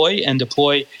to employ and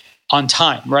deploy on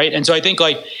time, right? And so I think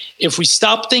like if we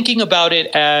stop thinking about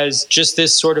it as just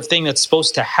this sort of thing that's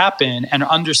supposed to happen and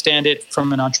understand it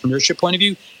from an entrepreneurship point of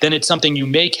view, then it's something you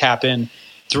make happen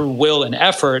through will and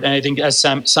effort. And I think as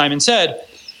Simon said,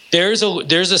 there's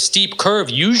a steep curve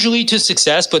usually to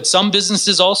success, but some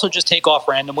businesses also just take off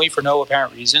randomly for no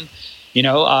apparent reason.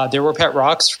 There were pet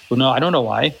rocks. No, I don't know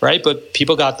why, right? But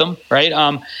people got them, right?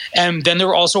 And then there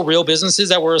were also real businesses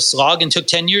that were a slog and took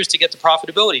 10 years to get to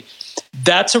profitability.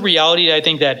 That's a reality I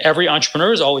think that every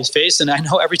entrepreneur has always faced. And I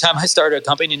know every time I started a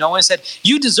company, no one said,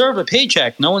 you deserve a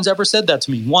paycheck. No one's ever said that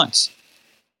to me once.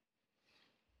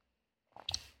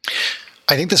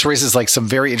 I think this raises like some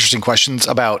very interesting questions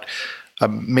about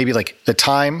maybe like the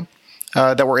time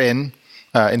that we're in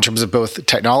terms of both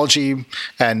technology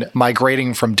and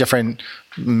migrating from different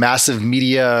massive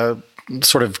media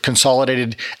sort of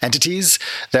consolidated entities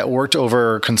that worked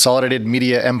over consolidated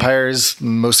media empires,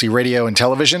 mostly radio and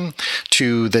television,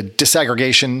 to the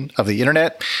disaggregation of the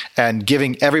internet and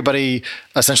giving everybody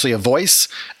essentially a voice,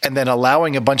 and then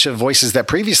allowing a bunch of voices that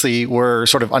previously were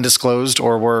sort of undisclosed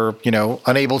or were,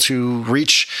 unable to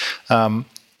reach,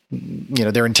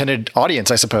 their intended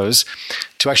audience, I suppose,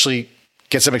 to actually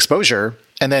get some exposure,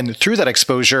 and then through that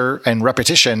exposure and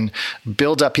repetition,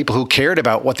 build up people who cared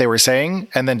about what they were saying,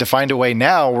 and then to find a way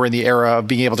now we're in the era of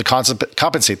being able to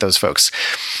compensate those folks.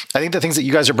 I think the things that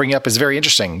you guys are bringing up is very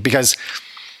interesting because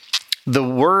the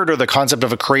word or the concept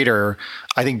of a creator,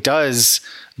 I think, does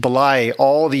belie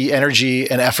all the energy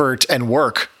and effort and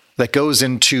work that goes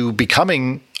into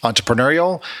becoming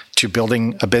entrepreneurial, to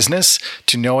building a business,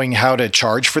 to knowing how to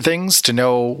charge for things, to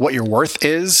know what your worth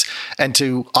is, and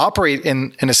to operate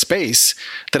in a space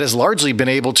that has largely been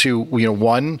able to,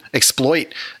 one,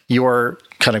 exploit your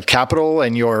kind of capital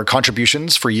and your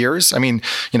contributions for years. I mean,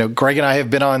 Greg and I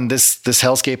have been on this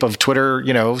hellscape of Twitter,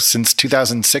 since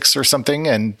 2006 or something,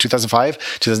 and 2005,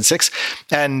 2006.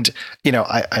 And,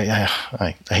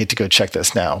 I hate to go check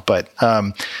this now, but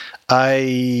where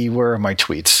are my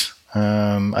tweets?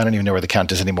 I don't even know where the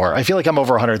count is anymore. I feel like I'm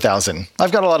over 100,000.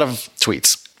 I've got a lot of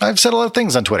tweets. I've said a lot of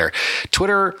things on Twitter.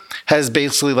 Twitter has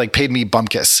basically paid me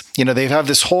bumkiss. They have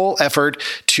this whole effort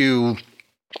to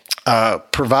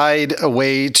provide a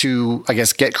way to, I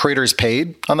guess, get creators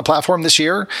paid on the platform this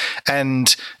year.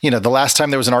 And, the last time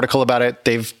there was an article about it,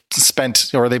 they've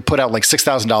spent, or they put out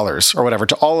 $6,000 or whatever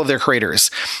to all of their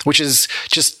creators, which is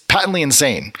just patently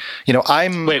insane.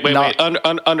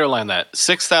 Underline that.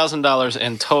 $6,000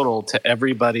 in total to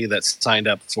everybody that's signed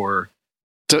up for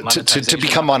to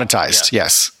become monetized. Yeah.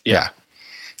 Yes. Yeah.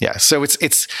 Yeah. So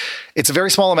it's a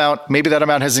very small amount. Maybe that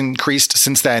amount has increased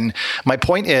since then. My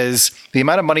point is the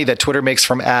amount of money that Twitter makes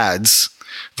from ads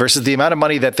versus the amount of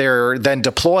money that they're then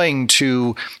deploying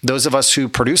to those of us who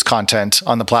produce content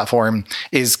on the platform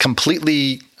is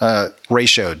completely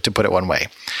ratioed, to put it one way.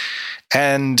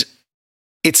 And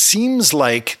it seems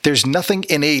like there's nothing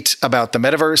innate about the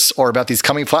metaverse or about these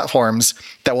coming platforms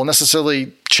that will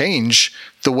necessarily change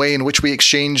the way in which we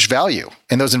exchange value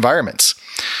in those environments.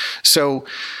 So,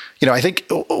 I think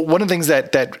one of the things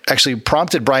that actually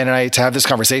prompted Brian and I to have this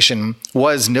conversation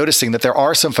was noticing that there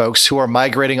are some folks who are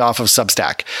migrating off of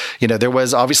Substack. There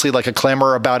was obviously a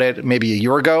clamor about it maybe a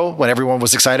year ago when everyone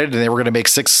was excited and they were going to make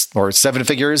 6 or 7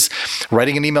 figures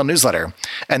writing an email newsletter.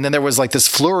 And then there was this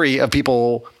flurry of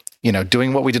people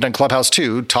doing what we did on Clubhouse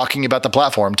too, talking about the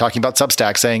platform, talking about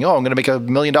Substack, saying, I'm going to make $1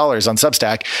 million on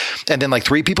Substack. And then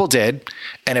 3 people did,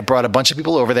 and it brought a bunch of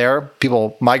people over there.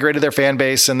 People migrated their fan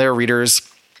base and their readers.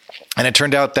 And it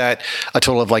turned out that a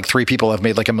total of 3 people have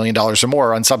made $1 million or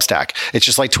more on Substack. It's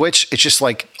just like Twitch. It's just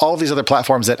like all of these other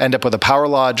platforms that end up with a power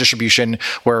law distribution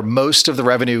where most of the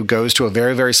revenue goes to a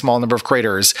very, very small number of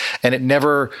creators. And it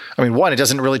never, it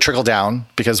doesn't really trickle down,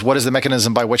 because what is the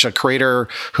mechanism by which a creator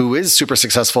who is super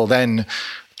successful then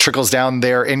trickles down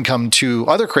their income to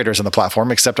other creators on the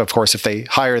platform, except of course if they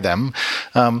hire them.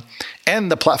 And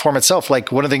the platform itself,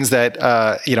 one of the things that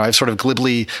I've sort of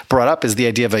glibly brought up is the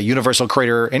idea of a universal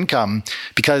creator income,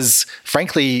 because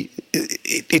frankly,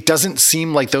 it doesn't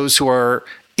seem like those who are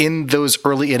in those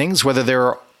early innings, whether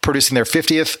they're producing their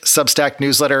 50th Substack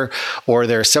newsletter or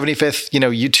their 75th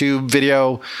YouTube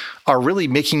video, are really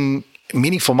making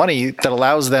meaningful money that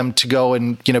allows them to go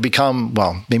and become,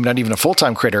 well, maybe not even a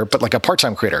full-time creator, but a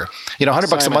part-time creator.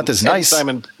 $100 a month is nice,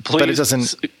 Simon, please, but it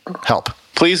doesn't help.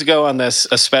 Please go on this,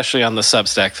 especially on the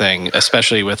Substack thing,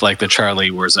 especially with the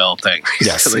Charlie Warzel thing.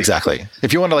 Yes, exactly.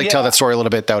 If you want to tell that story a little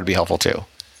bit, that would be helpful too.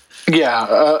 Yeah,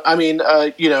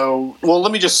 well,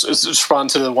 let me just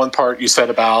respond to the one part you said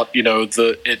about,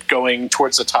 it going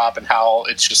towards the top and how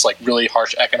it's just really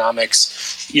harsh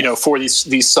economics, for these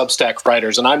Substack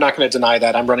writers. And I'm not going to deny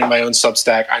that. I'm running my own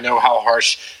Substack. I know how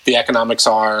harsh the economics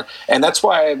are. And that's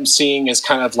why I'm seeing as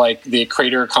kind of the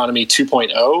creator economy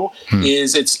 2.0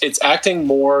 is it's acting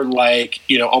more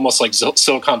almost like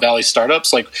Silicon Valley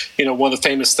startups. One of the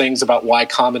famous things about Y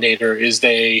Combinator is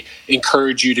they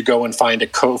encourage you to go and find a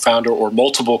co-founder or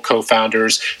multiple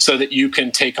co-founders so that you can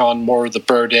take on more of the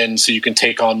burden, so you can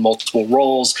take on multiple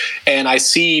roles. And I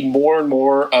see more and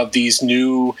more of these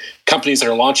new companies that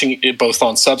are launching it both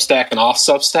on Substack and off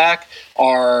Substack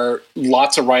are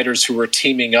lots of writers who are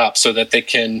teaming up so that they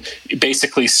can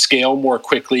basically scale more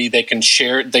quickly. They can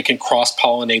share, they can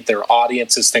cross-pollinate their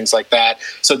audiences, things like that.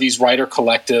 So these writer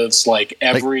collectives,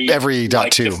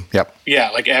 Every.2, yep.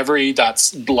 Yeah, Every.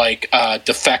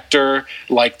 Defector,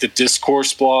 the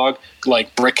Discourse blog,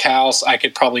 Brickhouse. I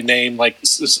could probably name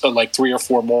 3 or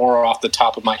 4 more off the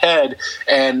top of my head.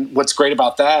 And what's great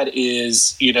about that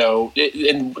is,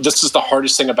 and this is the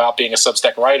hardest thing about being a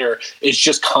Substack writer, is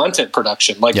just content production.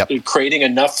 Creating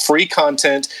enough free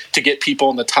content to get people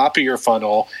in the top of your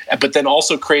funnel, but then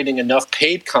also creating enough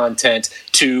paid content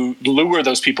to lure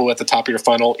those people at the top of your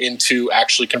funnel into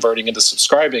actually converting into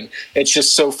subscribing. It's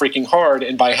just so freaking hard.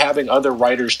 And by having other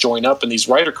writers join up in these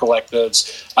writer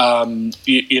collectives,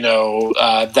 So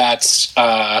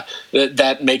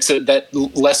that makes it, that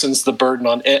lessens the burden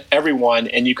on everyone,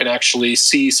 and you can actually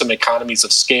see some economies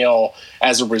of scale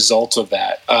as a result of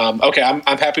that. Okay,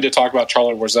 I'm happy to talk about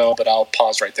Charlie Warzel, but I'll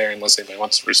pause right there unless anybody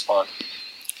wants to respond.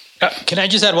 Can I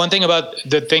just add one thing about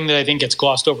the thing that I think gets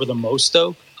glossed over the most,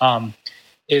 though?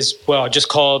 Is, well, just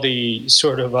call the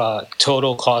sort of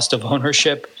total cost of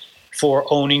ownership for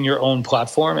owning your own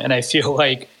platform. And I feel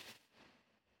like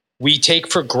we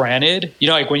take for granted,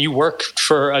 like when you work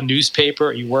for a newspaper,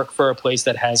 or you work for a place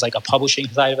that has like a publishing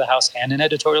side of the house and an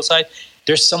editorial side,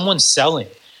 there's someone selling,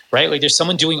 right? Like there's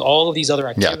someone doing all of these other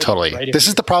activities. Yeah, totally. Right? This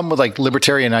is the problem with like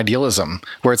libertarian idealism,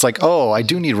 where it's like, oh, I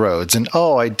do need roads, and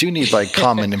oh, I do need like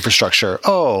common infrastructure.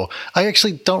 Oh, I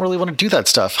actually don't really want to do that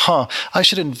stuff. I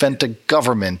should invent a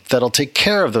government that'll take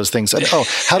care of those things. And oh,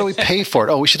 how do we pay for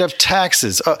it? Oh, we should have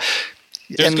taxes.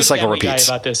 And the cycle repeats.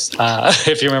 About this,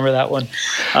 if you remember that one.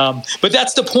 But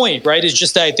that's the point, right? It's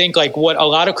just that I think like what a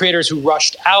lot of creators who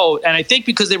rushed out, and I think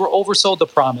because they were oversold the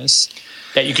promise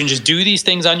that you can just do these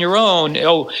things on your own.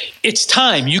 Oh, it's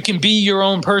time. You can be your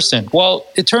own person. Well,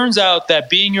 it turns out that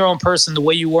being your own person the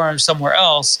way you were somewhere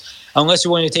else, unless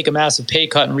you're willing to take a massive pay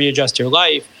cut and readjust your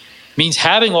life, means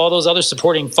having all those other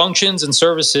supporting functions and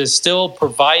services still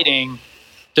providing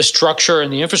the structure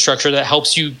and the infrastructure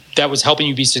that was helping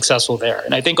you be successful there.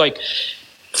 And I think like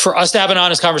for us to have an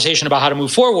honest conversation about how to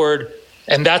move forward,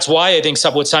 and that's why I think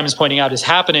what Simon's pointing out is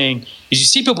happening, is you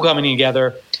see people coming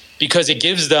together because it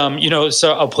gives them,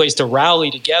 a place to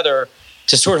rally together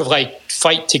to sort of like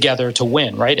fight together to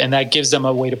win, right? And that gives them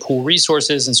a way to pool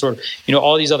resources and sort of,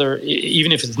 all these other,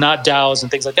 even if it's not DAOs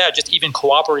and things like that, just even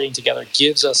cooperating together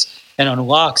gives us and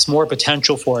unlocks more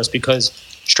potential for us because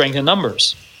strength in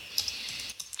numbers.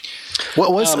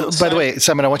 What was, by the way,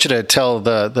 Simon, I want you to tell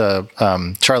the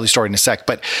Charlie story in a sec,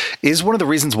 but is one of the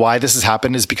reasons why this has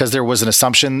happened is because there was an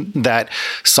assumption that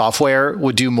software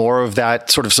would do more of that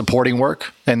sort of supporting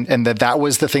work, and that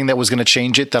was the thing that was going to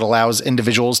change it, that allows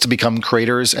individuals to become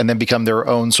creators and then become their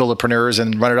own solopreneurs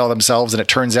and run it all themselves. And it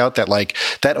turns out that like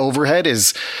that overhead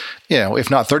is, if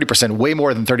not 30%, way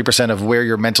more than 30% of where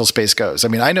your mental space goes. I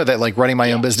mean, I know that like running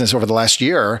my own business over the last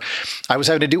year, I was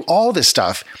having to do all this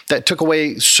stuff that took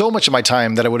away so much of my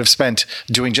time that I would have spent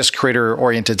doing just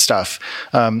creator-oriented stuff.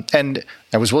 And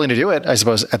I was willing to do it, I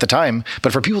suppose, at the time.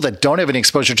 But for people that don't have any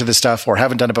exposure to this stuff or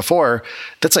haven't done it before,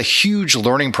 that's a huge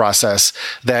learning process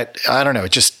that, I don't know,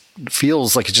 it just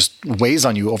feels like it just weighs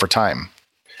on you over time.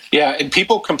 Yeah, and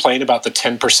people complain about the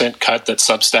 10% cut that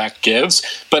Substack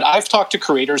gives, but I've talked to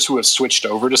creators who have switched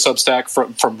over to Substack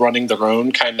from running their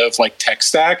own kind of like tech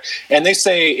stack, and they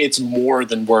say it's more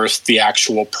than worth the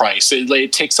actual price.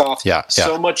 It takes off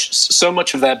so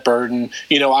much of that burden.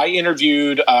 I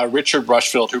interviewed Richard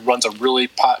Rushfield, who runs a really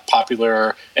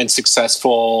popular and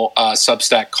successful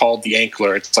Substack called The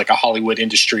Ankler. It's like a Hollywood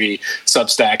industry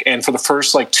Substack, and for the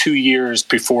first like 2 years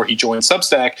before he joined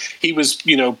Substack, he was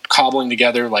cobbling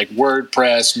together like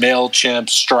WordPress, MailChimp,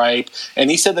 Stripe.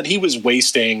 And he said that he was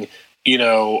wasting,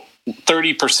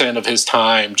 30% of his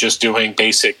time just doing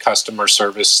basic customer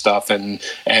service stuff and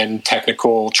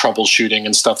technical troubleshooting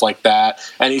and stuff like that.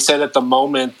 And he said at the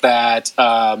moment that,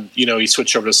 he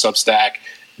switched over to Substack,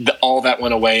 all that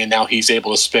went away, and now he's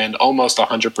able to spend almost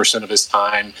 100% of his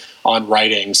time on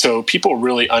writing. So people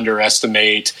really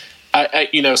underestimate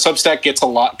Substack gets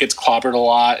clobbered a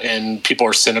lot, and people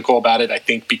are cynical about it, I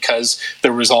think, because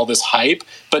there was all this hype.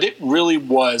 But it really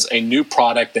was a new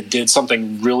product that did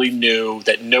something really new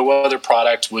that no other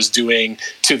product was doing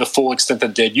to the full extent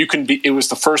that it did. It was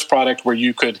the first product where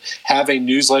you could have a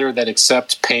newsletter that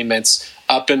accepts payments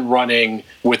up and running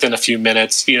within a few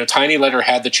minutes. TinyLetter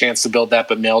had the chance to build that,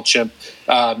 but MailChimp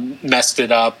messed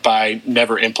it up by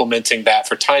never implementing that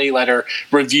for TinyLetter.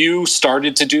 Review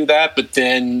started to do that, but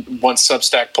then once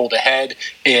Substack pulled ahead,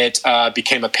 it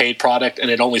became a paid product, and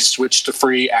it only switched to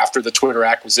free after the Twitter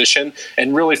acquisition.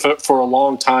 And really, for a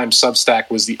long time, Substack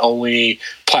was the only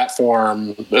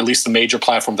platform, at least the major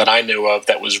platform that I knew of,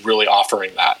 that was really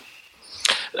offering that.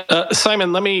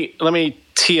 Simon, let me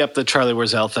tee up the Charlie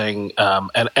Warzel thing,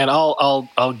 and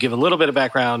I'll give a little bit of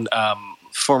background.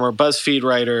 Former BuzzFeed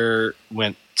writer,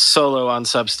 went solo on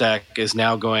Substack, is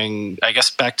now going, I guess,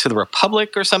 back to the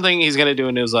Republic or something. He's going to do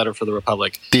a newsletter for the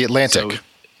Republic. The Atlantic.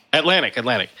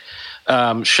 Atlantic.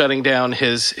 Shutting down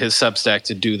his Substack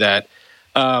to do that.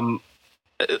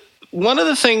 One of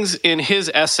the things in his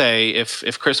essay,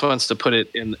 if Chris wants to put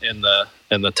it in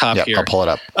the top here, I'll pull it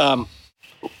up.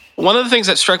 One of the things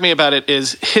that struck me about it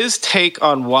is his take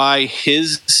on why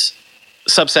his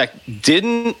Substack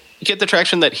didn't get the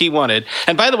traction that he wanted.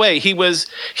 And by the way,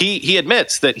 he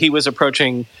admits that he was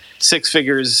approaching 6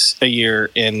 figures a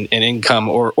year in income,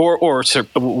 or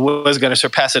was going to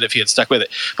surpass it if he had stuck with it.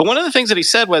 But one of the things that he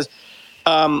said was,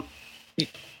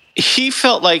 he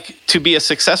felt like to be a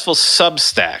successful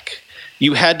Substack,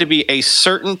 you had to be a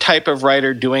certain type of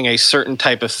writer doing a certain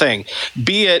type of thing.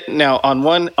 Be it now on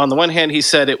the one hand, he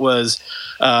said it was,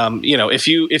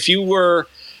 if you were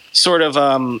sort of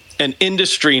an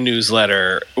industry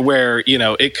newsletter where,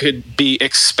 it could be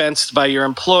expensed by your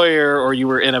employer, or you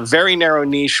were in a very narrow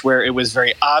niche where it was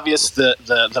very obvious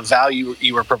the value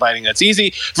you were providing that's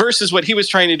easy, versus what he was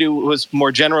trying to do was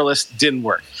more generalist, didn't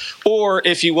work. Or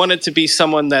if you wanted to be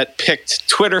someone that picked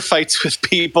Twitter fights with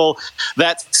people,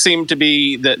 that seemed to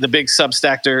be the big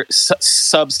Substackers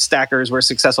were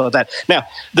successful at that. Now,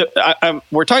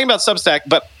 we're talking about Substack,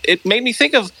 but it made me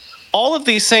think of all of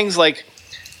these things, like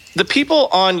the people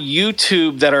on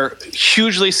YouTube that are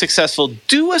hugely successful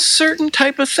do a certain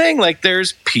type of thing. Like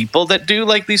there's people that do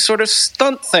like these sort of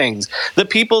stunt things. The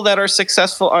people that are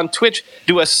successful on Twitch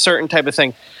do a certain type of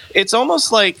thing. It's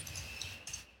almost like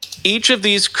each of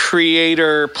these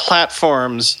creator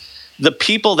platforms, the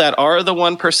people that are the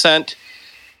 1%,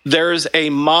 there's a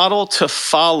model to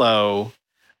follow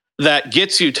that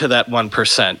gets you to that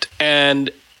 1%. And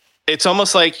it's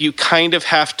almost like you kind of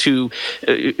have to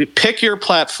pick your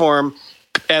platform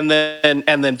and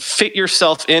then fit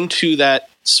yourself into that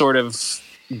sort of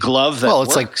glove that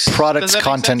it's works. like products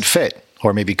content fit,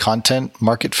 or maybe content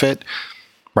market fit,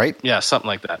 right? Yeah, something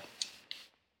like that.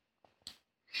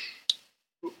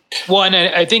 Well, and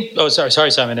I think,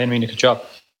 sorry, Simon, I didn't mean to cut you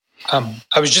off.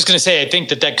 I was just going to say, I think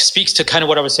that speaks to kind of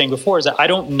what I was saying before, is that I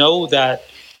don't know that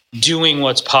doing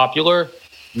what's popular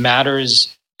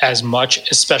matters as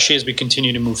much, especially as we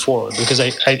continue to move forward. Because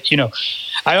I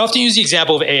often use the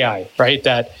example of AI, right?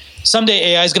 That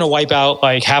someday AI is going to wipe out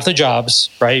like half the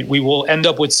jobs, right? We will end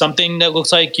up with something that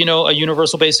looks like, a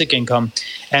universal basic income.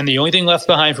 And the only thing left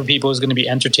behind for people is going to be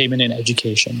entertainment and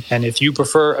education. And if you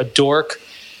prefer a dork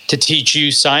to teach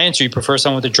you science, or you prefer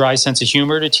someone with a dry sense of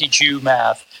humor to teach you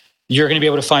math, you're going to be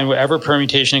able to find whatever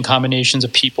permutation and combinations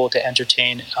of people to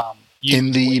entertain you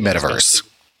in the metaverse.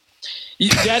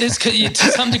 That is, to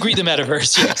some degree, the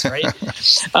metaverse, yes, right?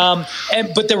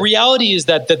 But the reality is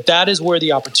that is where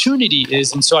the opportunity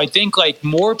is. And so I think like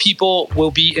more people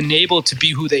will be enabled to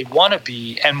be who they want to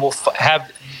be, and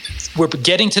we're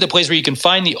getting to the place where you can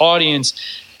find the audience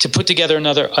to put together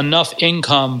enough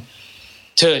income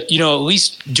to, at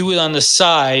least do it on the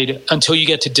side until you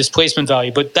get to displacement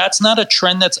value. But that's not a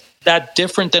trend that's that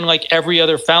different than like every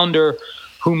other founder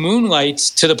who moonlights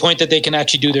to the point that they can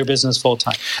actually do their business full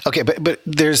time. Okay, but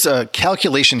there's a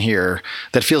calculation here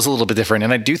that feels a little bit different.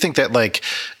 And I do think that like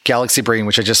Galaxy Brain,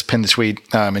 which I just pinned the tweet,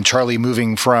 and Charlie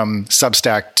moving from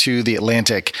Substack to The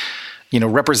Atlantic,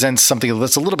 represents something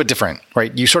that's a little bit different,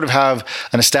 right? You sort of have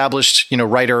an established,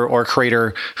 writer or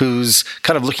creator who's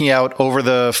kind of looking out over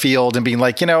the field and being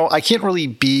like, I can't really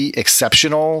be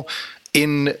exceptional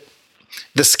in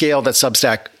the scale that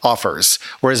Substack offers.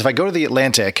 Whereas if I go to The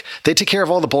Atlantic, they take care of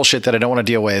all the bullshit that I don't want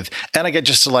to deal with. And I get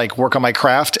just to like work on my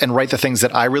craft and write the things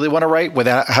that I really want to write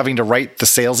without having to write the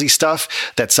salesy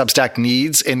stuff that Substack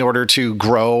needs in order to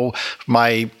grow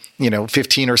my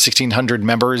 15 or 1,600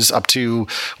 members up to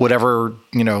whatever,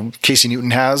 Casey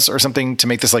Newton has or something to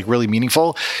make this like really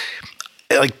meaningful.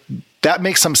 Like that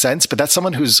makes some sense, but that's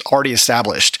someone who's already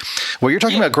established. What you're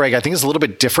talking about, Greg, I think is a little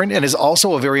bit different and is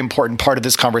also a very important part of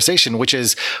this conversation, which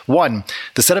is one,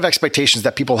 the set of expectations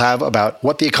that people have about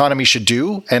what the economy should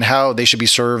do and how they should be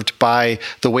served by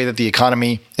the way that the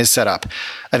economy is set up.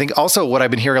 I think also what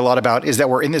I've been hearing a lot about is that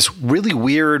we're in this really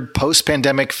weird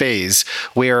post-pandemic phase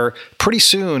where pretty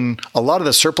soon a lot of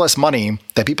the surplus money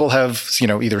that people have,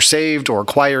 either saved or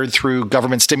acquired through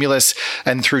government stimulus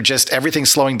and through just everything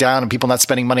slowing down and people not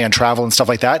spending money on travel and stuff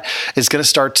like that is going to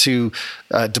start to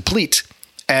deplete.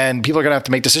 And people are going to have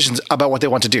to make decisions about what they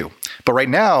want to do. But right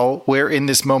now, we're in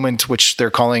this moment, which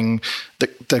they're calling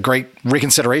the great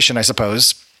reconsideration, I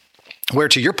suppose, where,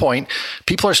 to your point,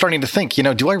 people are starting to think,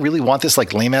 do I really want this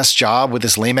like lame ass job with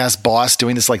this lame ass boss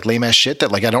doing this like lame ass shit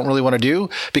that like I don't really want to do?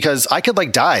 Because I could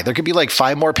like die. There could be like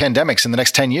 5 more pandemics in the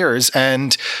next 10 years.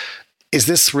 And is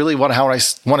this really how I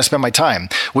want to spend my time?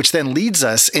 Which then leads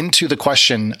us into the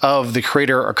question of the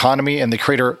creator economy and the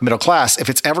creator middle class, if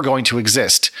it's ever going to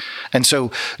exist. And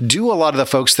so do a lot of the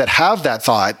folks that have that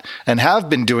thought and have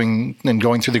been doing and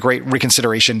going through the great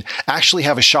reconsideration actually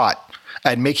have a shot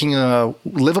at making a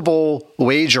livable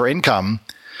wage or income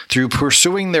through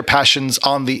pursuing their passions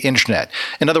on the internet?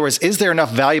 In other words, is there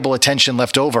enough valuable attention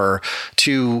left over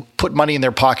to put money in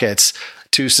their pockets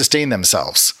to sustain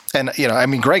themselves? And, I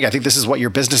mean, Greg, I think this is what your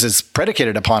business is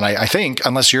predicated upon. I think,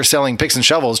 unless you're selling picks and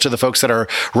shovels to the folks that are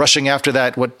rushing after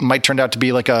that, what might turn out to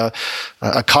be like a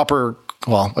copper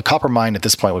mine at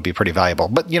this point would be pretty valuable.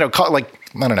 But, like,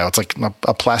 I don't know, it's like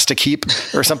a plastic heap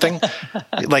or something,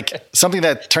 like something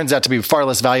that turns out to be far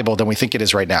less valuable than we think it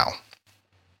is right now.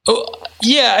 Oh,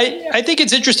 yeah, I think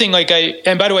it's interesting. Like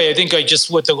and by the way, I think like just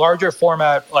with the larger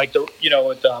format, like with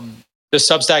the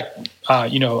Substack,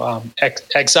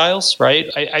 exiles, right?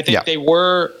 I think they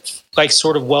were like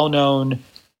sort of well-known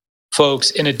folks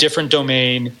in a different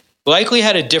domain, likely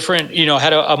had a different,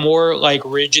 had a more like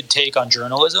rigid take on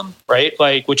journalism, right?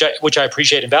 Like, which I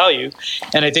appreciate and value.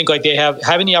 And I think like they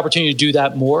having the opportunity to do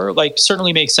that more, like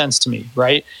certainly makes sense to me,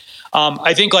 right?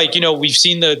 I think like, we've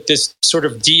seen this sort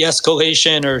of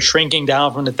de-escalation or shrinking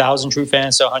down from the 1,000 true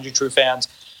fans to 100 true fans,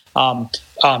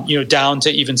 down to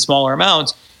even smaller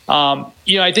amounts.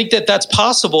 I think that's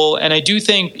possible. And I do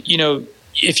think,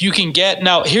 if you can get,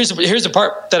 now here's the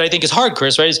part that I think is hard,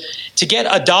 Chris, right? Is to get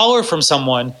 $1 from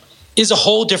someone is a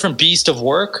whole different beast of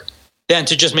work than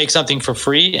to just make something for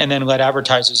free and then let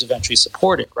advertisers eventually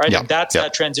support it, right? And that's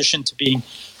that transition to being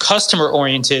customer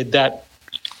oriented that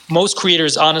most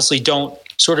creators honestly don't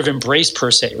sort of embrace per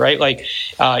se, right? Like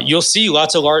you'll see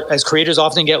lots of as creators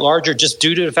often get larger just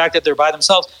due to the fact that they're by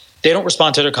themselves. They don't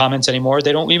respond to their comments anymore.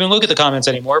 They don't even look at the comments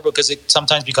anymore because it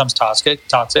sometimes becomes toxic.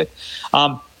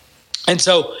 And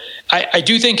so I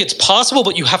do think it's possible,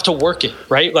 but you have to work it,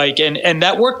 right? Like, and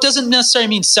that work doesn't necessarily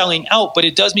mean selling out, but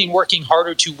it does mean working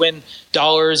harder to win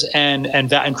dollars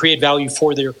and create value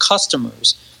for their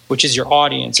customers, which is your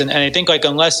audience. And I think like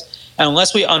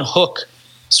unless we unhook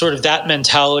sort of that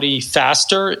mentality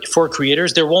faster for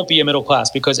creators, there won't be a middle class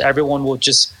because everyone will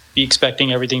just be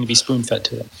expecting everything to be spoon-fed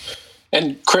to them.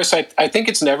 And Chris, I think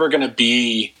we're never going to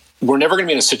be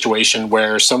in a situation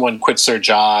where someone quits their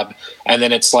job and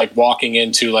then it's like walking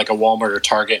into like a Walmart or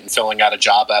Target and filling out a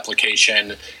job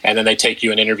application, and then they take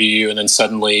you and interview you, and then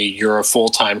suddenly you're a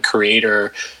full-time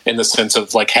creator in the sense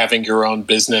of like having your own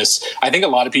business. I think a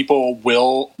lot of people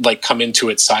will like come into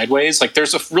it sideways. Like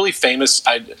there's a really famous,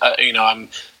 I'm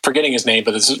forgetting his name,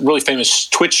 but this is a really famous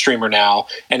Twitch streamer now.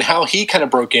 And how he kind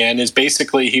of broke in is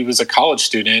basically he was a college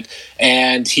student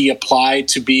and he applied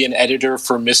to be an editor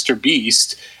for Mr.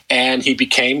 Beast. And he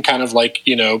became kind of like,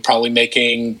 probably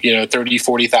making, $30,000,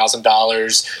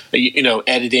 $40,000,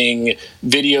 editing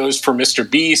videos for Mr.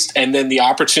 Beast. And then the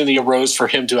opportunity arose for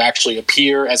him to actually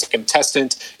appear as a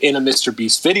contestant in a Mr.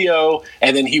 Beast video.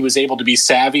 And then he was able to be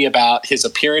savvy about his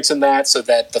appearance in that so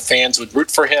that the fans would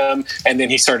root for him. And then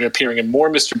he started appearing in more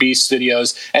Mr. Beast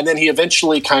videos. And then he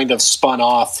eventually kind of spun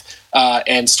off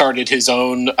and started his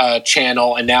own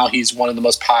channel, and now he's one of the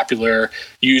most popular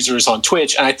users on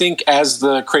Twitch. And I think as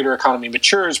the creator economy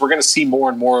matures, we're going to see more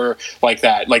and more like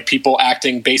that, like people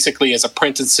acting basically as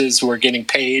apprentices who are getting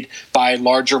paid by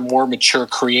larger, more mature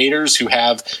creators who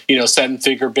have,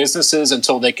 seven-figure businesses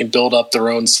until they can build up their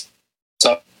own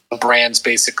brands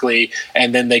basically,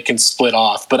 and then they can split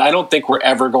off. But I don't think we're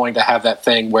ever going to have that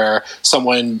thing where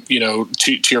someone,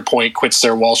 to your point, quits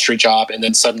their Wall Street job and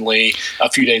then suddenly a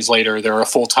few days later they're a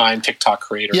full-time TikTok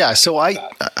creator. Yeah. So I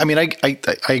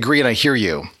agree and I hear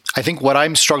you. I think what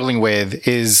I'm struggling with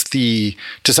is to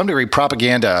some degree,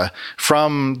 propaganda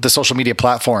from the social media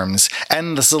platforms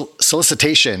and the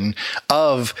solicitation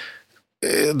of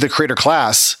the creator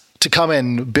class to come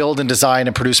and build and design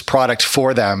and produce product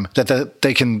for them that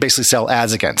they can basically sell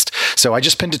ads against. So I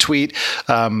just pinned a tweet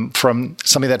from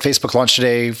something that Facebook launched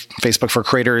today, Facebook for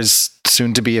Creators,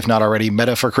 soon to be, if not already,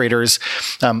 Meta for Creators,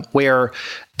 where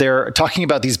they're talking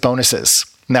about these bonuses.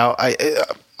 Now,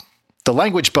 the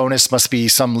language bonus must be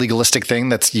some legalistic thing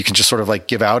that you can just sort of like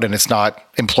give out and it's not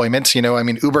employment.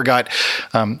 Uber got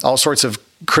all sorts of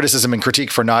criticism and critique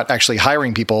for not actually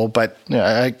hiring people, but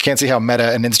I can't see how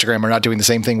Meta and Instagram are not doing the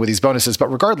same thing with these bonuses. But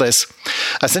regardless,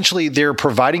 essentially they're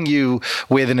providing you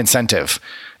with an incentive.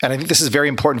 And I think this is very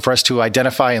important for us to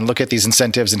identify and look at these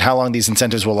incentives and how long these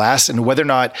incentives will last and whether or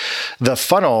not the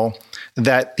funnel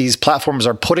that these platforms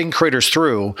are putting creators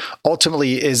through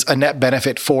ultimately is a net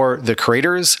benefit for the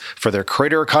creators, for their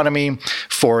creator economy,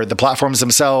 for the platforms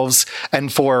themselves,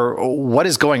 and for what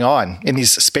is going on in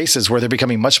these spaces where they're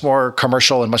becoming much more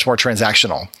commercial and much more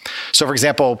transactional. So, for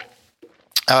example,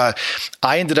 I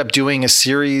ended up doing a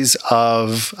series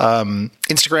of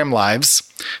Instagram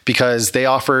Lives because they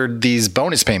offered these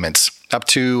bonus payments up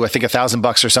to, I think,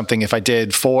 $1,000 or something if I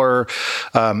did 4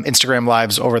 Instagram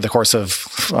Lives over the course of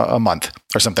a month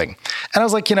or something. And I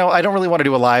was like, I don't really want to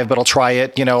do a live, but I'll try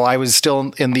it. I was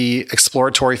still in the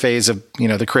exploratory phase of,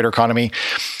 the creator economy.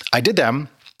 I did them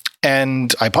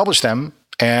and I published them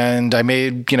and I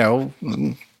made,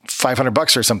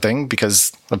 $500 or something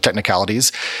because of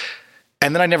technicalities.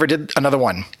 And then I never did another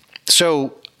one.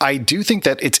 So I do think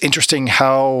that it's interesting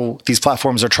how these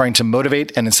platforms are trying to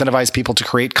motivate and incentivize people to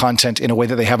create content in a way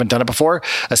that they haven't done it before,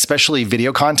 especially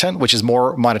video content, which is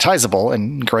more monetizable.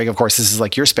 And Greg, of course, this is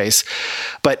like your space.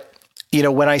 But,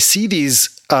 when I see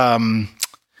these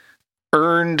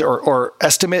earned or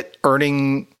estimate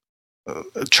earning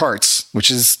charts, which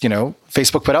is,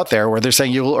 Facebook put out there where they're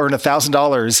saying you will earn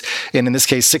 $1,000 in this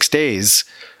case, 6 days.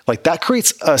 Like that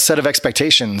creates a set of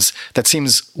expectations that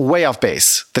seems way off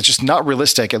base. That's just not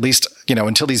realistic, at least,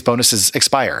 until these bonuses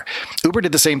expire. Uber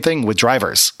did the same thing with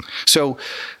drivers. So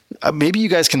maybe you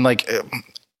guys can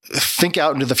think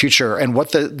out into the future and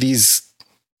what these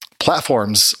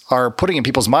platforms are putting in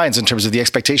people's minds in terms of the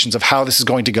expectations of how this is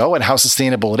going to go and how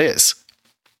sustainable it is.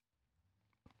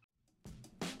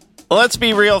 Let's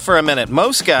be real for a minute.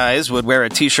 Most guys would wear a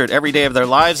t-shirt every day of their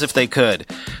lives if they could.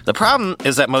 The problem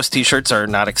is that most t-shirts are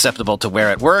not acceptable to wear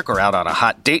at work or out on a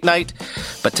hot date night.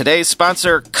 But today's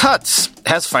sponsor, Cuts,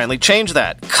 has finally changed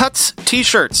that. Cuts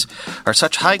t-shirts are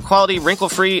such high quality,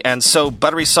 wrinkle-free, and so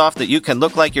buttery soft that you can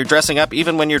look like you're dressing up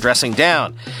even when you're dressing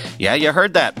down. Yeah, you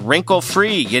heard that.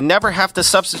 Wrinkle-free. You never have to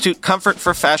substitute comfort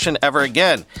for fashion ever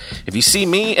again. If you see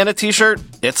me in a t-shirt,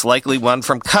 it's likely one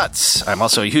from Cuts. I'm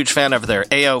also a huge fan of their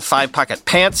AO 5-pocket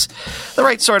pants. The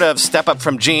right sort of step up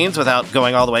from jeans without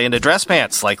going all the way into dress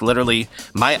pants, like literally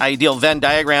my ideal Venn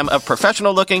diagram of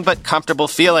professional looking but comfortable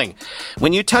feeling.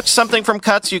 When you touch something from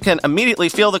Cuts, you can immediately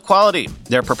feel the quality.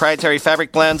 Their proprietary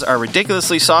fabric blends are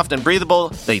ridiculously soft and breathable,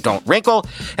 they don't wrinkle,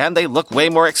 and they look way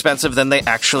more expensive than they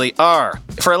actually are.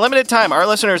 For a limited time, our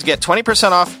listeners get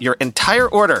 20% off your entire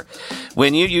order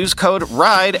when you use code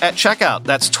RIDE at checkout.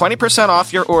 That's 20%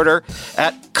 off your order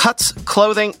at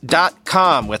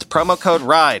cutsclothing.com with promo code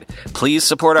RIDE. Please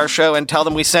support our show and tell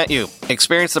them we sent you.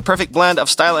 Experience the perfect blend of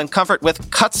style and comfort with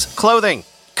Cuts Clothing.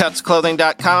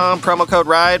 Cutsclothing.com, promo code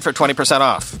RIDE for 20%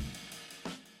 off.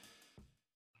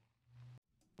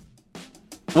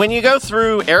 When you go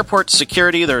through airport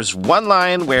security, there's one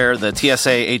line where the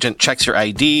TSA agent checks your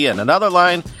ID and another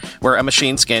line where a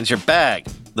machine scans your bag.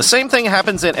 The same thing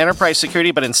happens in enterprise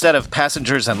security, but instead of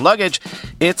passengers and luggage,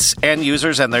 it's end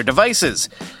users and their devices.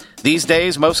 These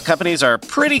days, most companies are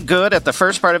pretty good at the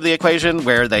first part of the equation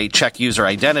where they check user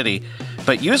identity,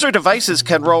 but user devices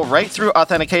can roll right through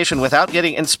authentication without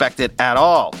getting inspected at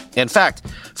all. In fact,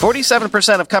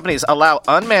 47% of companies allow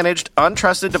unmanaged,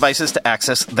 untrusted devices to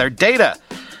access their data.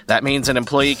 That means an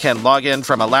employee can log in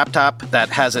from a laptop that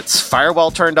has its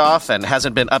firewall turned off and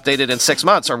hasn't been updated in 6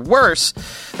 months, or worse,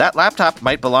 that laptop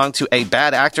might belong to a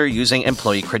bad actor using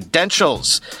employee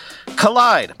credentials.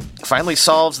 Collide finally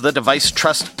solves the device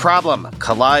trust problem.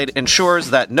 Collide ensures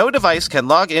that no device can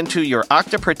log into your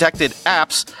Okta-protected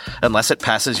apps unless it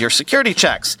passes your security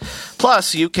checks.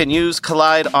 Plus, you can use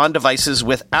Collide on devices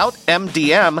without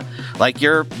MDM, like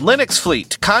your Linux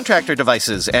fleet, contractor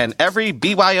devices, and every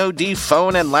BYOD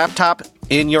phone and laptop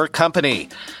in your company.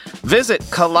 Visit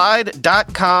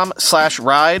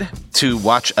collide.com/ride to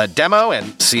watch a demo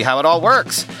and see how it all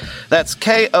works. That's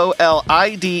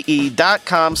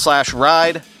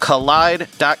KOLIDE.com/ride,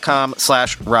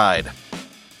 collide.com/ride.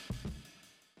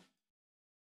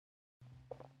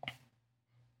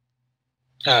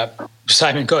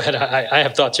 Simon, go ahead. I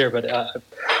have thoughts here, but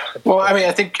well, I mean,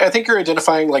 I think you're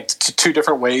identifying like two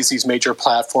different ways these major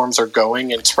platforms are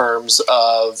going in terms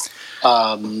of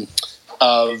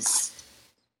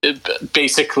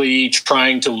basically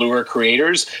trying to lure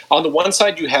creators. On the one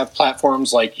side, you have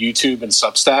platforms like YouTube and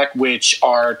Substack, which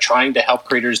are trying to help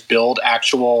creators build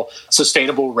actual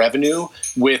sustainable revenue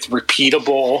with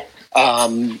repeatable.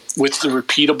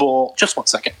 Just 1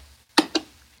 second.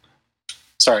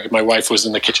 Sorry, my wife was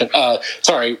in the kitchen.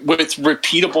 With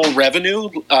repeatable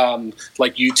revenue,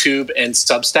 like YouTube and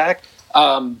Substack.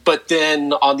 But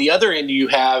then on the other end, you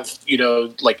have,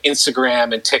 like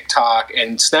Instagram and TikTok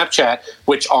and Snapchat,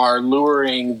 which are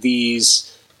luring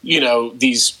these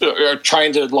are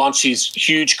trying to launch these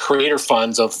huge creator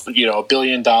funds of, $1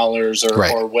 billion or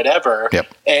whatever.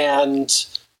 Yep. And,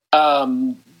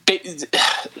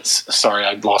 sorry,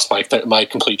 I lost my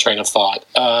complete train of thought.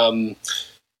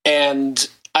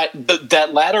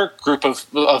 That latter group of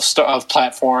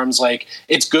platforms, like,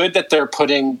 it's good that they're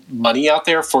putting money out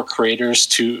there for creators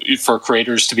to be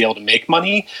able to make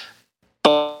money,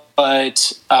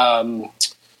 but I'm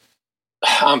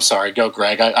sorry, go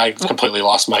Greg. I completely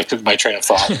lost my train of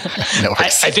thought. No, I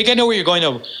think I know where you're going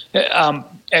though,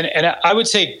 and I would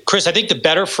say, Chris, I think the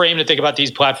better frame to think about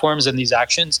these platforms and these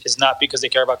actions is not because they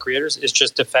care about creators; it's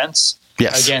just defense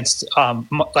against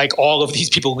like all of these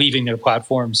people leaving their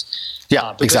platforms.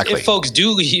 Yeah, exactly. If folks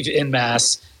do leave en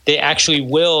masse, they actually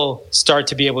will start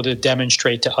to be able to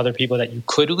demonstrate to other people that you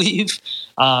could leave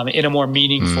in a more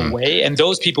meaningful way. And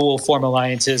those people will form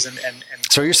alliances. And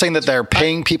so you're saying that they're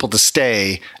paying people to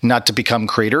stay, not to become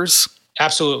creators?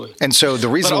 Absolutely. And so the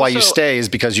reason why you stay is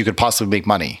because you could possibly make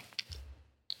money.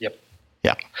 Yep.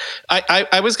 Yeah.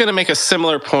 I was going to make a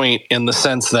similar point in the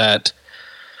sense that,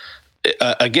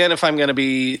 again, if I'm going to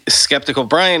be skeptical,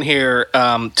 Brian, here,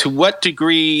 to what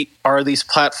degree are these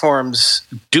platforms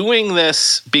doing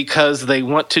this because they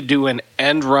want to do an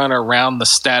end run around the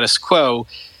status quo?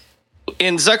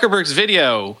 In Zuckerberg's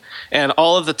video and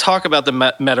all of the talk about the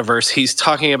metaverse, he's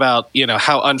talking about,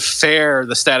 how unfair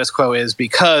the status quo is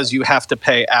because you have to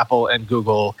pay Apple and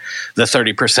Google the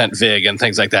 30% VIG and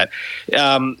things like that.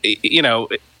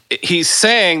 He's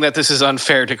saying that this is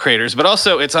unfair to creators, but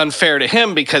also it's unfair to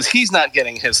him because he's not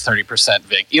getting his 30%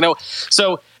 VIG.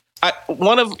 So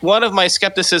one of my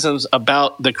skepticisms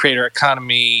about the creator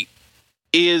economy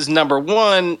is, number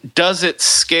one, does it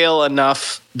scale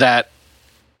enough that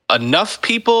enough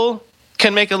people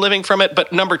can make a living from it?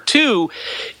 But number two,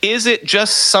 is it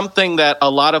just something that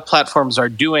a lot of platforms are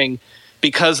doing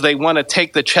because they want to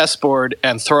take the chessboard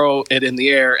and throw it in the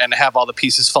air and have all the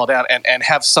pieces fall down and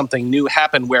have something new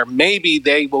happen where maybe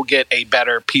they will get a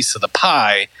better piece of the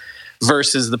pie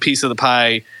versus the piece of the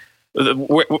pie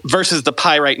versus the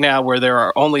pie right now where there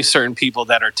are only certain people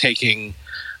that are taking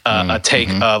a take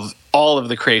of all of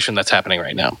the creation that's happening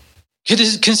right now?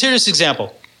 Consider this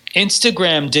example.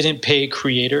 Instagram didn't pay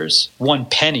creators one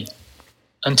penny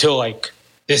until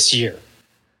this year,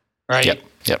 right?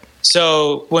 Yep.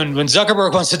 So when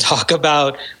Zuckerberg wants to talk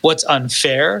about what's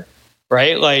unfair,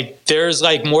 right? There's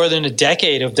more than a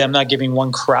decade of them not giving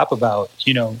one crap about,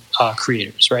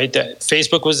 creators, right? That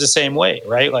Facebook was the same way,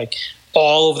 right?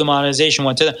 All of the monetization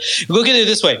went to them. Look at it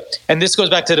this way. And this goes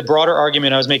back to the broader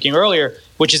argument I was making earlier,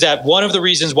 which is that one of the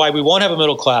reasons why we won't have a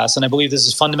middle class, and I believe this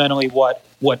is fundamentally what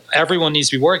everyone needs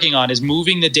to be working on, is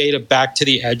moving the data back to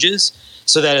the edges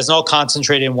so that it's all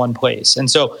concentrated in one place.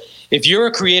 And so if you're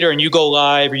a creator and you go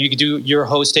live or you do your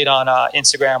host data on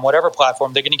Instagram, whatever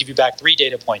platform, they're going to give you back 3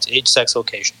 data points: age, sex,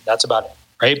 location. That's about it,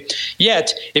 right?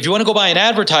 Yet, if you want to go buy an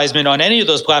advertisement on any of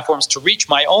those platforms to reach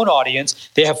my own audience,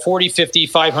 they have 40, 50,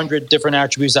 500 different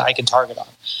attributes that I can target on.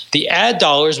 The ad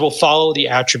dollars will follow the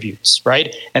attributes,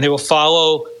 right? And they will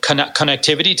follow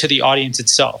connectivity to the audience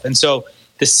itself. And so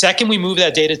the second we move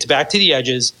that data back to the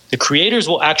edges, the creators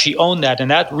will actually own that,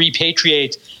 and that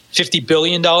repatriates $50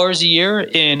 billion a year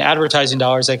in advertising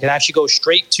dollars that can actually go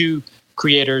straight to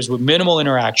creators with minimal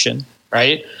interaction,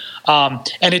 right?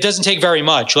 And it doesn't take very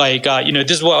much.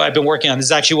 This is what I've been working on. This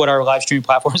is actually what our live streaming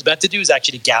platform is meant to do, is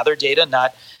actually to gather data,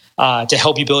 not to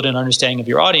help you build an understanding of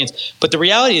your audience. But the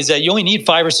reality is that you only need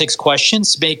 5 or 6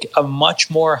 questions to make a much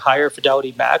more higher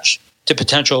fidelity match to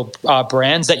potential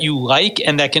brands that you like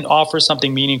and that can offer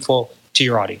something meaningful to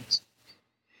your audience.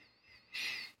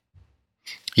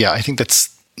 Yeah, I think that's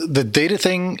the data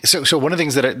thing. So one of the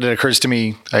things that occurs to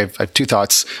me, I have 2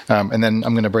 thoughts, and then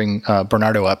I'm going to bring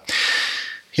Bernardo up.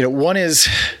 One is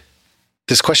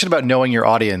this question about knowing your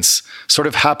audience sort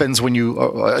of happens when you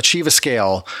achieve a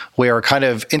scale where kind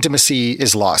of intimacy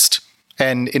is lost.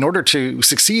 And in order to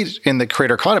succeed in the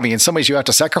creator economy, in some ways you have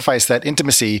to sacrifice that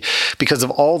intimacy because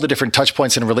of all the different touch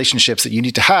points and relationships that you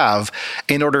need to have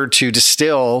in order to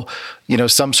distill,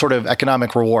 some sort of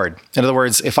economic reward. In other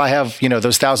words, if I have, those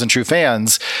 1,000 true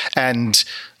fans and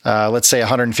let's say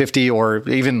 150 or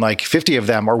even 50 of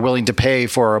them are willing to pay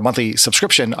for a monthly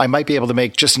subscription, I might be able to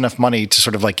make just enough money to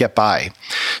sort of get by.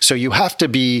 So you have to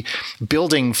be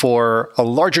building for a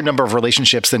larger number of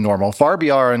relationships than normal, far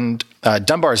beyond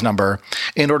Dunbar's number,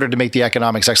 in order to make the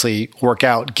economics actually work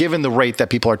out, given the rate that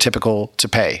people are typical to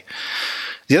pay.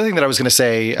 The other thing that I was going to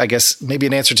say, I guess maybe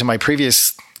an answer to my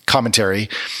previous commentary,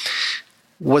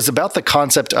 was about the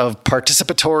concept of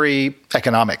participatory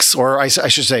economics, or I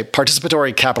should say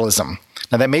participatory capitalism.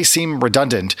 Now, that may seem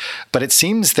redundant, but it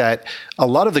seems that a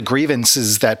lot of the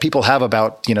grievances that people have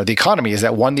about, the economy is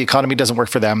that, one, the economy doesn't work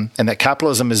for them, and that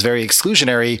capitalism is very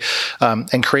exclusionary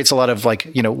and creates a lot of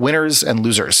winners and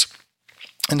losers.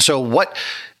 And so what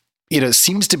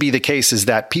seems to be the case is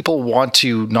that people want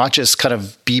to not just kind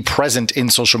of be present in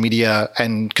social media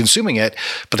and consuming it,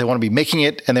 but they want to be making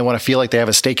it and they want to feel like they have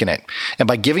a stake in it. And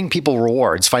by giving people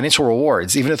rewards, financial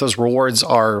rewards, even if those rewards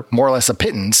are more or less a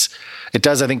pittance, it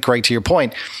does, I think, Greg, to your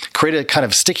point, create a kind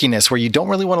of stickiness where you don't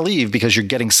really want to leave because you're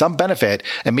getting some benefit,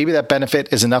 and maybe that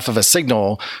benefit is enough of a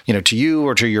signal, to you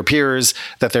or to your peers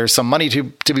that there's some money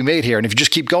to be made here. And if you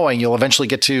just keep going, you'll eventually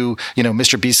get to,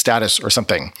 Mr. Beast status or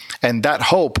something. And that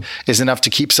hope is enough to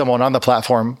keep someone on the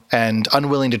platform and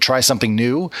unwilling to try something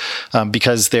new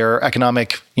because their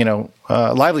economic,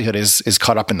 livelihood is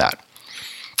caught up in that.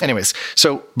 Anyways,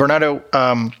 so Bernardo,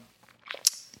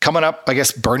 coming up, I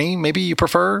guess, Bernie, maybe you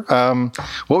prefer.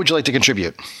 What would you like to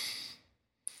contribute?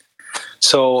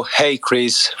 So, hey,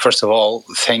 Chris, first of all,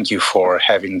 thank you for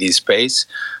having this space.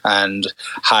 And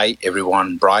hi,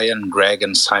 everyone, Brian, Greg,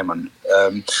 and Simon.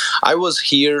 I was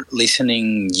here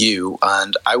listening you,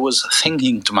 and I was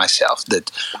thinking to myself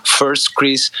that first,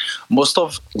 Chris, most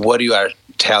of what you are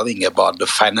telling about the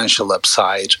financial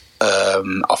upside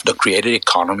of the creator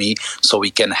economy, so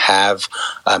we can have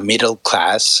a middle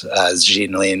class, as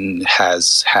Jean-Lin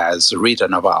has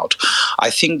written about.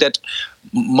 I think that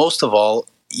most of all,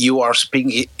 you are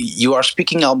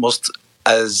speaking almost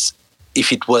as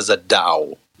if it was a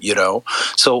DAO,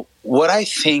 So what I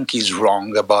think is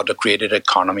wrong about the creator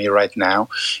economy right now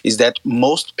is that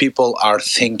most people are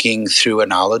thinking through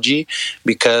analogy,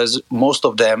 because most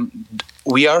of them,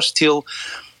 we are still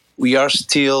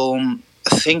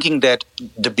thinking that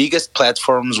the biggest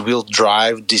platforms will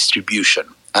drive distribution.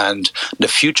 And the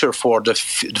future for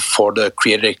the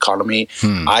creator economy,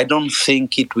 I don't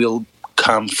think it will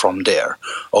come from there.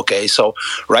 Okay, so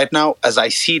right now, as I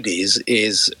see this,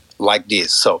 is like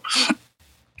this. So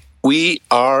we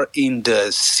are in the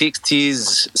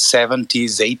 60s,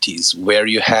 70s, 80s, where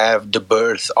you have the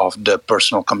birth of the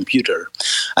personal computer.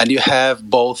 And you have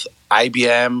both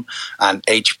IBM and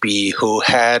HP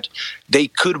they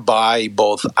could buy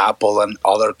both Apple and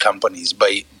other companies,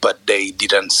 but they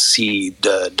didn't see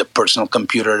the personal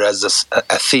computer as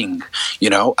a thing,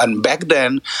 And back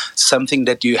then, something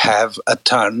that you have a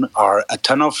ton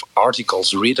of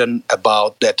articles written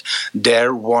about that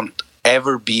there won't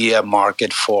ever be a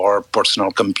market for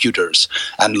personal computers,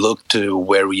 and look to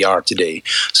where we are today.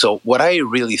 So what I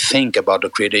really think about the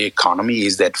creator economy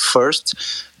is that first,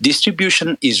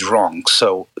 distribution is wrong.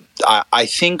 So I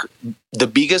think the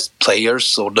biggest players,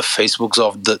 so the Facebooks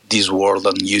of this world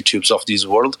and YouTubes of this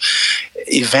world,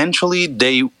 eventually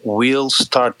they will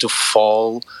start to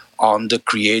fall on the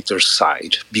creator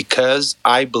side, because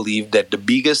I believe that the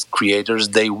biggest creators,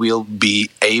 they will be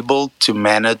able to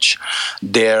manage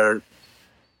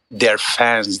their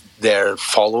fans, their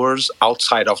followers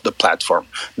outside of the platform.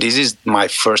 This is my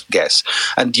first guess.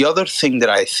 And the other thing that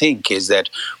I think is that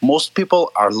most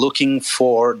people are looking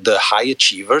for the high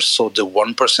achievers, so the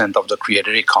 1% of the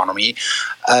creator economy,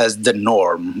 as the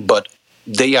norm, but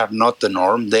they are not the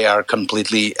norm. They are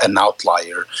completely an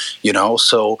outlier,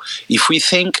 So if we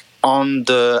think on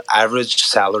the average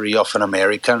salary of an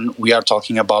American, we are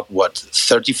talking about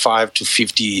 $35,000 to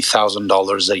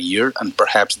 $50,000 a year, and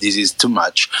perhaps this is too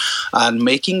much. And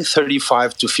making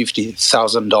 $35,000 to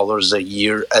 $50,000 a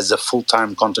year as a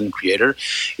full-time content creator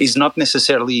is not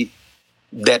necessarily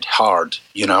that hard,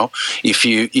 If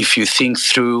you think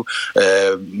through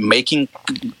making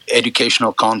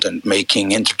educational content,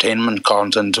 making entertainment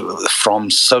content from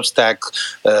Substack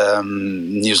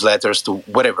newsletters to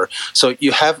whatever. So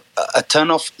you have a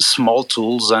ton of small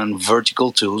tools and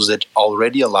vertical tools that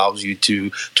already allows you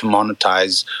to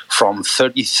monetize from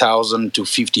 $30,000 to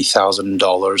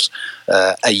 $50,000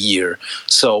 a year.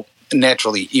 So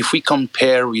naturally, if we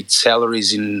compare with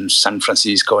salaries in San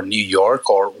Francisco and New York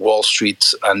or Wall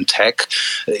Street and tech,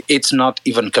 it's not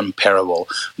even comparable.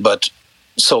 But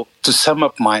so to sum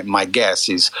up my guess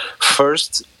is,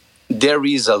 first, there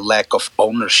is a lack of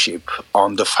ownership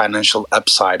on the financial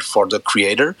upside for the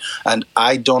creator, and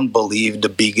I don't believe the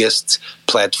biggest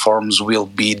platforms will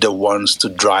be the ones to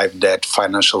drive that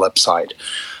financial upside.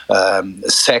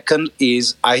 Second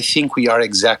is, I think we are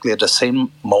exactly at the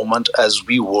same moment as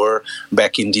we were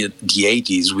back in the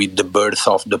 80s with the birth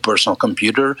of the personal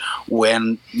computer,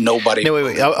 when nobody... No,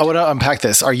 wait. I want to unpack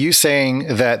this. Are you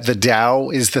saying that the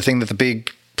DAO is the thing that the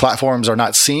big platforms are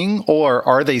not seeing, or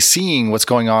are they seeing what's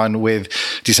going on with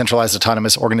decentralized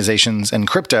autonomous organizations and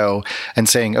crypto and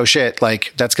saying, oh shit,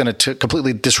 like that's going to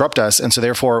completely disrupt us, and so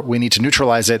therefore we need to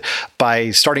neutralize it by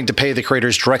starting to pay the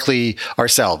creators directly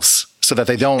ourselves so that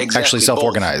they don't actually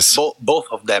self-organize? Both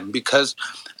of them, because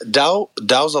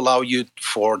DAOs allow you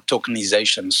for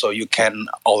tokenization, so you can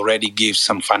already give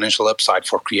some financial upside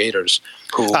for creators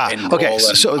who enroll. Okay,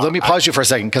 so let me pause you for a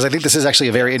second, because I think this is actually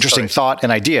a very interesting thought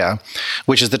and idea,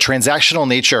 which is the transactional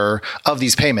nature of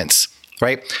these payments.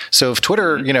 Right. So if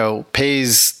Twitter,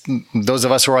 pays those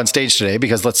of us who are on stage today,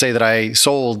 because let's say that I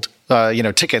sold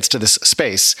tickets to this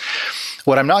space.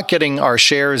 What I'm not getting are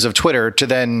shares of Twitter to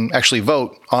then actually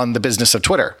vote on the business of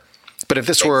Twitter. But if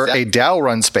this were a DAO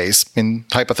run space, in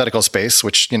hypothetical space,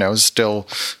 which, is still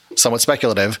somewhat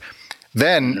speculative,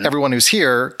 then everyone who's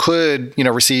here could,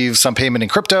 receive some payment in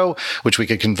crypto, which we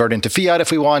could convert into fiat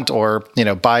if we want, or,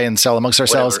 buy and sell amongst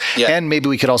ourselves. Yeah. And maybe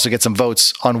we could also get some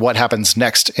votes on what happens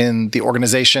next in the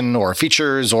organization or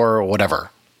features or whatever.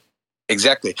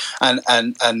 Exactly.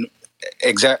 And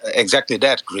exactly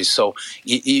that, Chris. So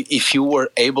if you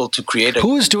were able to create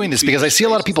who is doing this? Because I see a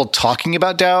lot of people talking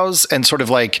about DAOs and sort of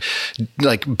like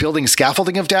building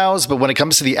scaffolding of DAOs, but when it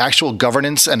comes to the actual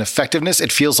governance and effectiveness,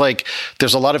 it feels like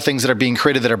there's a lot of things that are being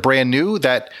created that are brand new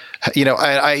that,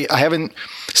 I haven't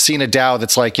seen a DAO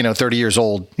that's 30 years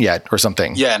old yet or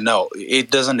something. Yeah, no, it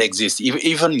doesn't exist.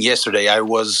 Even yesterday, I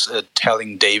was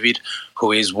telling David,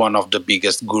 who is one of the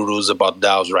biggest gurus about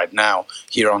DAOs right now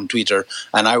here on Twitter,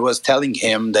 and I was telling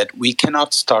him that we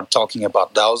cannot start talking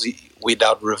about DAOs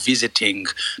without revisiting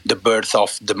the birth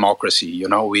of democracy.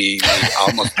 We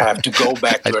almost have to go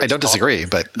back to I don't disagree,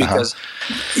 but because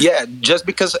just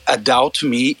because a DAO to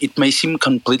me, it may seem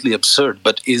completely absurd,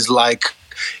 but is like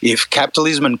if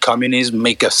capitalism and communism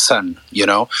make a son,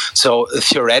 So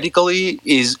theoretically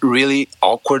is really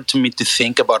awkward to me to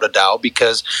think about a DAO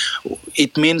because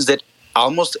it means that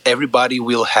almost everybody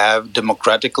will have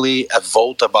democratically a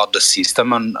vote about the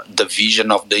system and the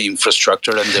vision of the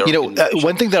infrastructure and their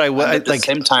one thing that at the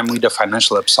same time with the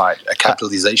financial upside, a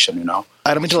capitalization,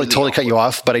 I don't mean to totally cut you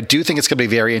off, but I do think it's going to be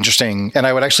very interesting. And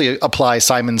I would actually apply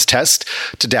Simon's test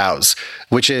to DAOs,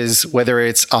 which is whether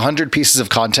it's 100 pieces of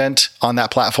content on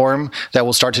that platform that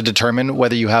will start to determine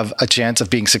whether you have a chance of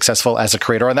being successful as a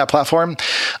creator on that platform.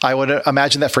 I would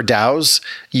imagine that for DAOs,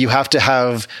 you have to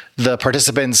have the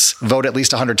participants vote at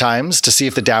least 100 times to see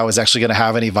if the DAO is actually going to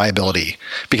have any viability.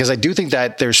 Because I do think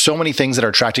that there's so many things that are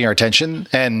attracting our attention,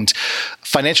 and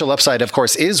financial upside, of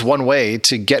course, is one way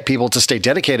to get people to stay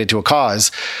dedicated to a cause.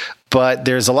 But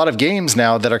there's a lot of games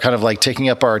now that are kind of taking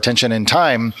up our attention and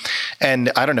time.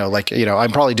 And I don't know,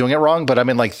 I'm probably doing it wrong, but I'm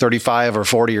in 35 or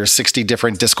 40 or 60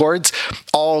 different Discords,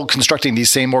 all constructing these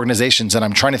same organizations. And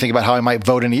I'm trying to think about how I might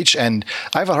vote in each. And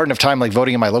I have a hard enough time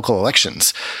voting in my local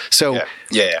elections. So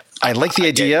I like the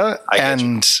idea,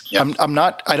 and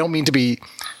I don't mean to be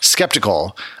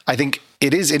skeptical. I think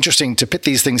it is interesting to put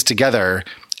these things together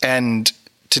and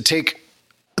to take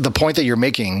the point that you're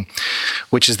making,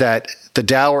 which is that the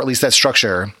DAO, or at least that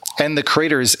structure, and the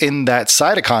creators in that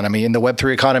side economy, in the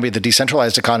Web3 economy, the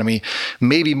decentralized economy,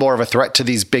 may be more of a threat to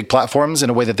these big platforms in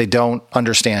a way that they don't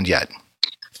understand yet.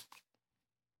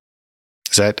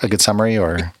 Is that a good summary?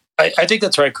 Or I think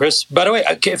that's right, Chris. By the way,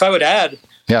 if I would add,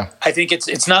 I think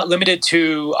it's not limited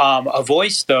to a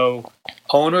voice, though,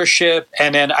 ownership,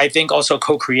 and then I think also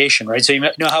co-creation, right? So you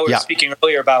know how we were speaking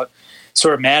earlier about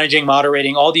sort of managing,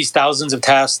 moderating all these thousands of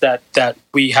tasks that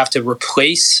we have to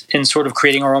replace in sort of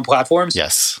creating our own platforms.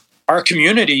 Yes. Our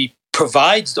community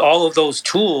provides all of those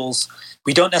tools.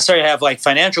 We don't necessarily have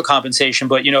financial compensation,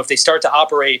 but if they start to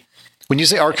operate. When you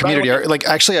say our community,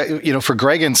 actually, for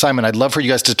Greg and Simon, I'd love for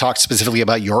you guys to talk specifically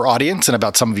about your audience and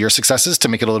about some of your successes to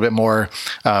make it a little bit more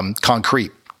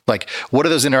concrete. What are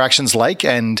those interactions like,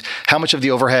 and how much of the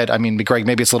overhead? I mean, Greg,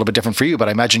 maybe it's a little bit different for you, but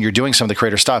I imagine you're doing some of the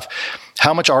creator stuff.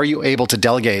 How much are you able to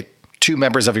delegate to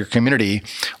members of your community?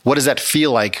 What does that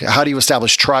feel like? How do you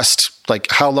establish trust?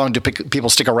 How long do people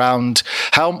stick around?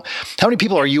 How many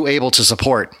people are you able to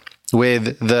support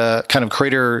with the kind of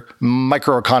creator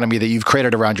microeconomy that you've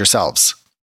created around yourselves?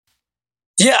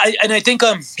 Yeah, I think,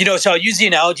 so I'll use the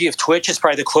analogy of Twitch as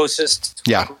probably the closest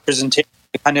representation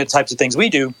of the kind of types of things we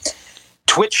do.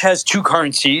 Twitch has two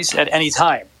currencies at any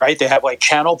time, right? They have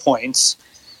channel points,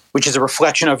 which is a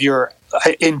reflection of your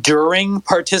enduring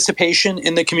participation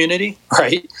in the community,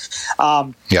 right?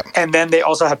 And then they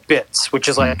also have bits, which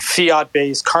is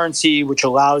fiat-based currency, which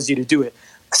allows you to do it.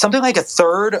 Something like a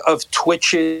third of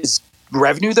Twitch's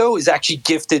revenue, though, is actually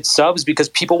gifted subs because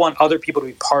people want other people to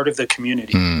be part of the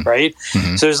community, right?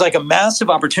 Mm-hmm. So there's a massive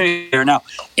opportunity there. Now,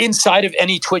 inside of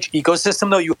any Twitch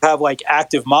ecosystem, though, you have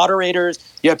active moderators,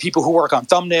 you have people who work on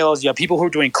thumbnails, you have people who are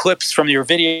doing clips from your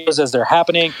videos as they're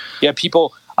happening, you have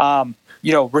people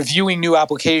reviewing new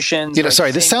applications.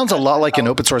 Sorry, this sounds a lot like an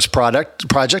open source project,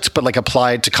 but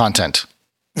applied to content.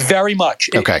 Very much.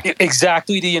 Okay.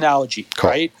 Exactly the analogy, cool.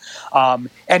 Right?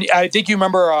 And I think you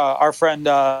remember our friend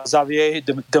Xavier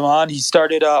Deman. He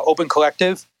started Open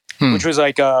Collective, which was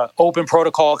a open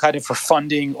protocol kind of for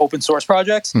funding open source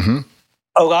projects. Mm-hmm.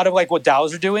 A lot of what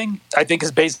DAOs are doing, I think,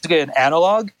 is basically an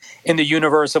analog in the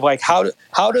universe of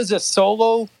how does a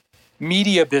solo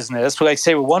media business,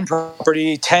 say with one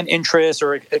property, 10 interests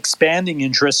or expanding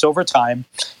interests over time,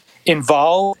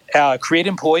 involve, create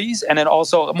employees, and then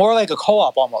also more like a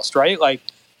co-op almost, right? Like,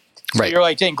 so you're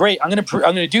like, dang, great, I'm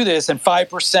gonna do this, and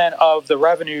 5% of the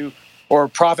revenue or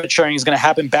profit sharing is going to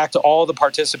happen back to all the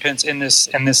participants in this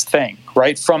thing,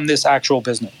 right, from this actual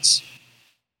business.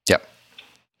 Yep.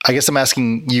 I guess I'm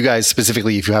asking you guys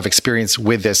specifically if you have experience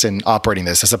with this and operating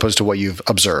this, as opposed to what you've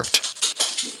observed.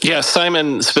 Yeah,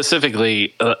 Simon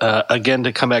specifically, again,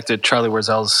 to come back to Charlie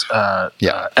Warzel's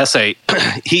essay,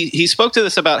 he spoke to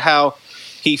this about how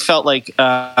he felt like,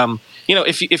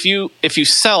 if you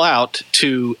sell out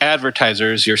to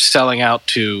advertisers, you're selling out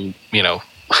to,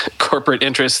 corporate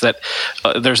interests that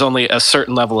there's only a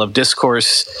certain level of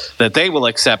discourse that they will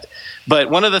accept. But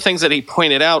one of the things that he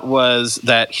pointed out was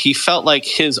that he felt like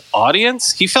his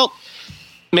audience, he felt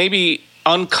maybe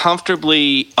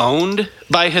uncomfortably owned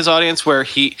by his audience, where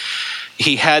he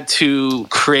had to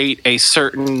create a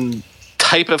certain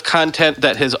type of content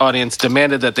that his audience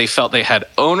demanded, that they felt they had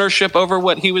ownership over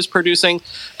what he was producing.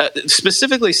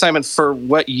 Specifically, Simon, for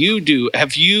what you do,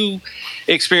 have you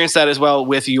experienced that as well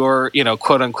with your,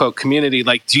 quote unquote community?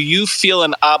 Like, do you feel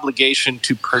an obligation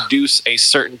to produce a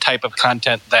certain type of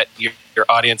content that your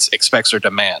audience expects or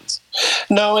demands?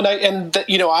 No,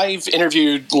 I've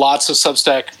interviewed lots of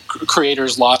Substack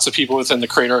creators, lots of people within the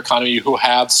creator economy who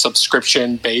have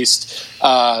subscription-based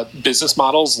business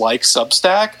models like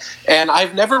Substack, and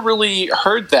I've never really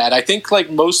heard that. I think like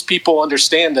most people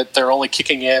understand that they're only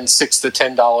kicking in $6 to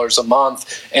 $10 a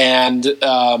month,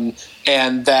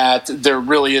 and that there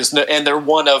really is no, and they're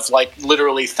one of like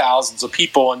literally thousands of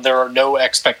people, and there are no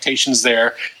expectations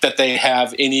there that they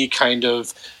have any kind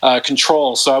of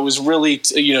control. So I was really,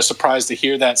 surprised to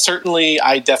hear that. Certainly,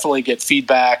 I definitely get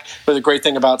feedback. But the great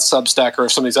thing about Substack or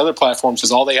some of these other platforms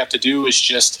is all they have to do is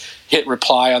just hit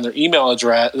reply on their email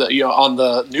address, on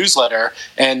the newsletter,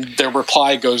 and their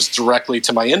reply goes directly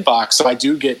to my inbox. So I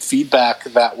do get feedback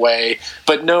that way,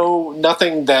 but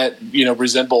nothing that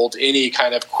resembled any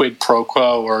kind of quid pro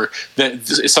quo or that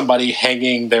somebody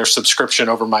hanging their subscription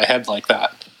over my head like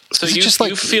that. So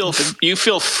you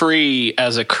feel free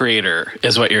as a creator,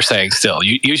 is what you're saying. Still,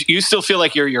 you still feel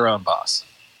like you're your own boss.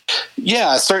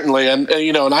 Yeah, certainly. And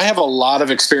I have a lot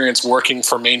of experience working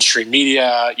for mainstream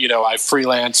media. I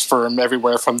freelanced from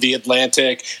everywhere from The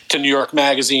Atlantic to New York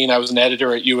Magazine. I was an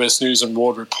editor at U.S. News and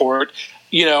World Report.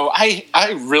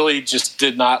 I really just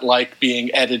did not like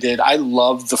being edited. I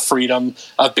love the freedom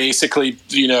of basically,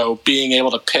 being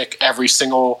able to pick every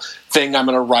single thing I'm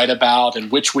going to write about and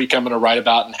which week I'm going to write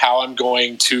about and how I'm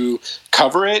going to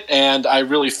cover it. And I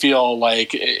really feel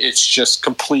like it's just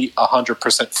complete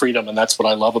 100% freedom. And that's what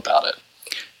I love about it.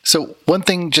 So one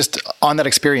thing just on that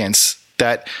experience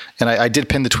that, and I did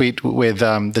pin the tweet with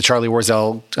the Charlie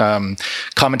Warzel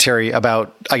commentary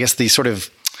about, I guess, the sort of,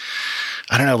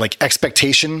 like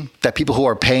expectation that people who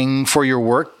are paying for your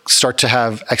work start to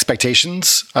have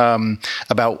expectations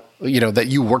about, that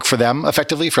you work for them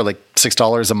effectively for like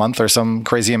 $6 a month or some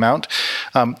crazy amount.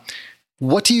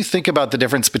 What do you think about the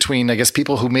difference between, I guess,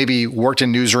 people who maybe worked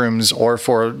in newsrooms or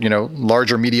for,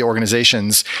 larger media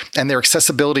organizations and their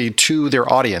accessibility to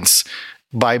their audience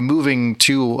by moving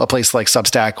to a place like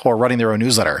Substack or running their own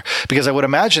newsletter? Because I would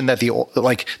imagine that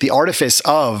the artifice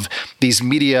of these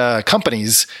media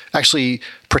companies actually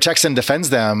protects and defends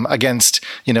them against,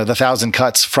 the 1,000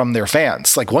 cuts from their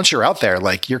fans. Like once you're out there,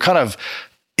 like you're kind of,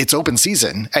 it's open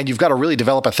season and you've got to really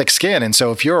develop a thick skin. And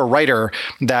so if you're a writer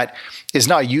that is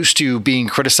not used to being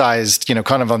criticized,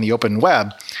 kind of on the open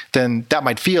web, then that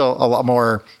might feel a lot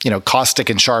more, caustic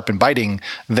and sharp and biting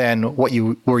than what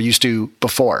you were used to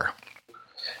before.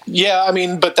 Yeah,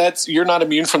 but you're not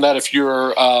immune from that if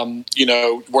you're,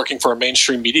 working for a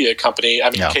mainstream media company.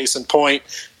 Case in point,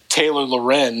 Taylor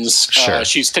Lorenz. Sure.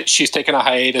 She's taken a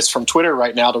hiatus from Twitter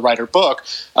right now to write her book,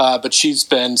 but she's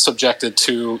been subjected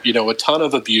to a ton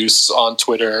of abuse on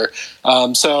Twitter.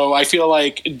 So I feel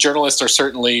like journalists are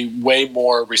certainly way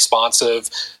more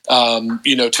responsive,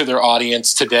 to their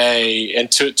audience today, and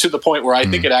to the point where I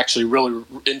think it actually really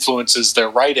influences their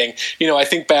writing. I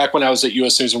think back when I was at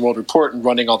U.S. News and World Report and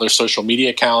running all their social media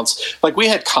accounts, like we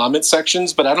had comment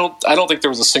sections, but I don't think there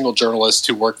was a single journalist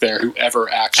who worked there who ever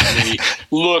actually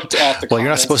looked at the. Well, you're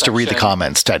not supposed to read the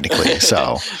comments technically,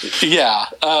 so yeah.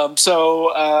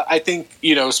 So I think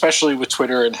especially with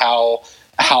Twitter and how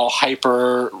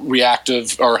hyper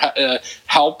reactive or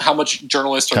how much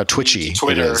journalists are how twitchy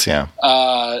Twitter. It is, yeah.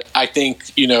 I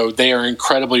think they are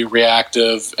incredibly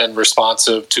reactive and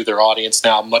responsive to their audience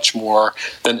now, much more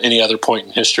than any other point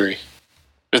in history.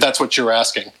 If that's what you're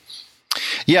asking.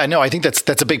 Yeah, no, I think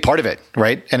that's a big part of it,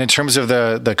 right? And in terms of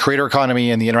the creator economy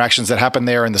and the interactions that happen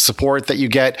there and the support that you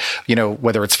get,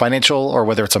 whether it's financial or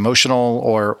whether it's emotional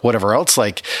or whatever else,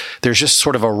 like there's just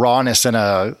sort of a rawness and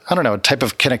a type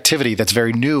of connectivity that's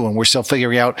very new, and we're still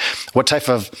figuring out what type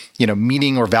of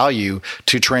meaning or value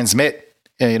to transmit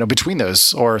between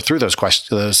those or through those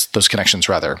questions, those connections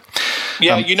rather.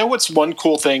 Yeah. What's one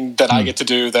cool thing that I get to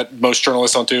do that most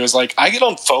journalists don't do is like, I get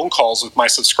on phone calls with my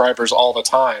subscribers all the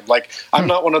time. Like I'm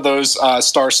not one of those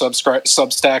star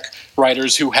Substack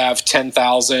writers who have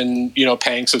 10,000,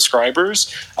 paying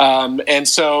subscribers. And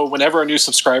so whenever a new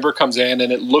subscriber comes in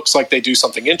and it looks like they do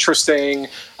something interesting,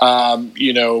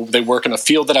 they work in a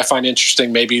field that I find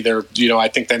interesting. Maybe they're, I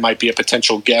think they might be a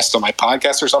potential guest on my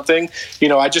podcast or something.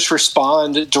 I just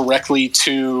respond directly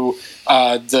to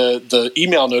the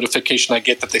email notification I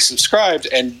get that they subscribed,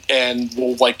 and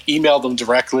will like email them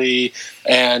directly,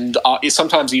 and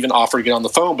sometimes even offer to get on the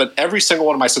phone. But every single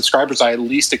one of my subscribers, I at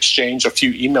least exchange a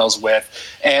few emails with,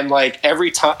 and like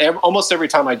almost every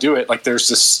time I do it, like there's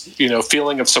this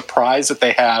feeling of surprise that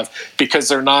they have because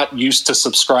they're not used to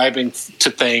subscribing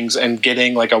to things and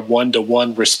getting like a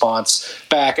one-to-one response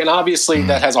back. And obviously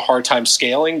that has a hard time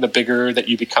scaling the bigger that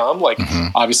you become. Like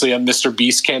obviously a Mr.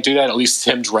 Beast can't do that, at least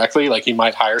him directly. Like he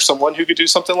might hire someone who could do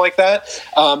something like that.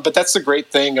 But that's the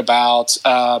great thing about,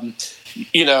 who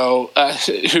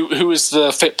is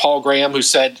the fit Paul Graham who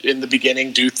said in the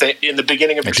beginning, do things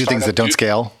that don't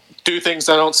scale. Do things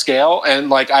that don't scale.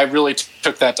 And like, I really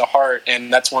took that to heart.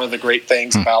 And that's one of the great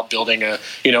things about building a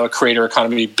creator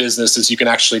economy business is you can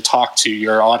actually talk to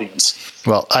your audience.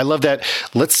 Well, I love that.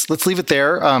 Let's leave it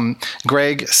there.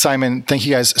 Greg, Simon, thank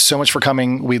you guys so much for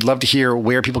coming. We'd love to hear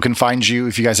where people can find you.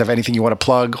 If you guys have anything you want to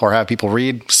plug or have people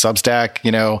read,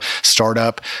 Substack,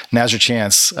 startup, now's your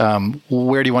chance.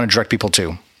 Where do you want to direct people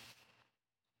to?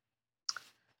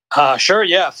 Sure.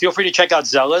 Yeah. Feel free to check out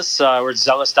Zealous. We're at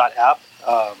zealous.app.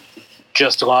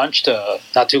 Just launched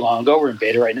not too long ago. We're in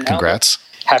beta right now. Congrats.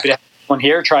 Happy to have one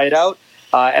here. Try it out.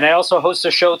 And I also host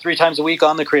a show 3 times a week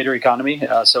on the creator economy.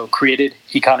 So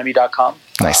createdeconomy.com.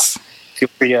 Nice. Feel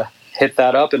free to hit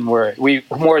that up. And we're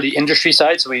more the industry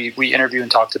side. So we interview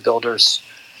and talk to builders,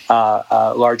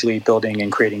 largely building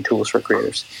and creating tools for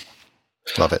creators.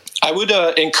 Love it. I would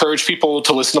encourage people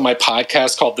to listen to my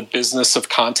podcast called The Business of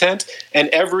Content. And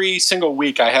every single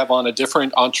week I have on a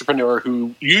different entrepreneur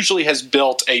who usually has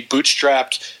built a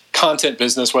bootstrapped content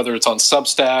business, whether it's on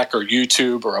Substack or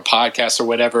YouTube or a podcast or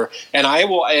whatever.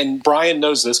 And Brian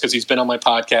knows this because he's been on my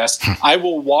podcast. I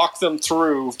will walk them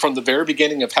through from the very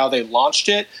beginning of how they launched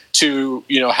it to,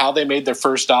 how they made their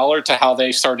first dollar to how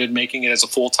they started making it as a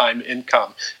full-time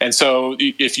income. And so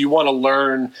if you want to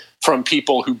learn from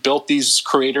people who built these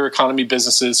creator economy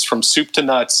businesses from soup to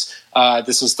nuts,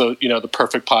 this is the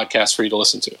perfect podcast for you to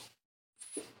listen to.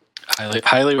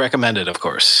 Highly recommended, of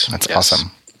course. That's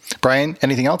awesome. Brian,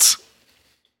 anything else?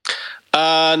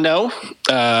 No.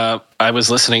 I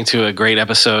was listening to a great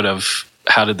episode of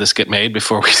How Did This Get Made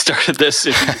before we started this.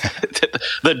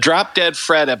 The Drop Dead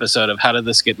Fred episode of How Did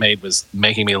This Get Made was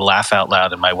making me laugh out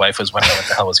loud, and my wife was wondering what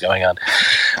the hell was going on.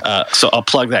 So I'll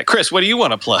plug that. Chris, what do you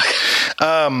want to plug?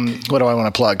 What do I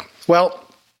want to plug? Well,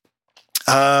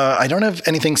 I don't have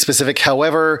anything specific.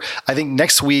 However, I think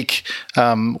next week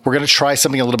we're going to try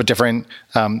something a little bit different.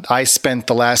 I spent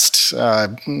the last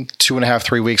 2.5,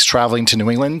 3 weeks traveling to New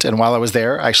England. And while I was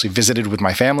there, I actually visited with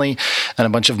my family and a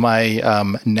bunch of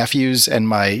my nephews and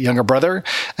my younger brother.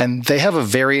 And they have a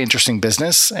very interesting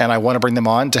business. And I want to bring them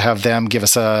on to have them give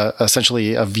us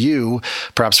essentially a view,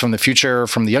 perhaps from the future,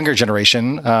 from the younger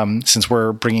generation, since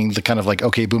we're bringing the kind of like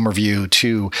OK Boomer view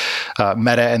to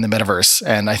Meta and the metaverse.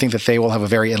 And I think that they will have a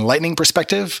very enlightening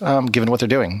perspective, given what they're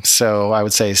doing. So I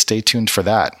would say stay tuned for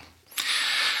that.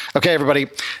 Okay, everybody.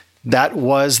 That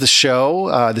was the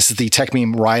show. This is the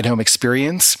Techmeme Ride Home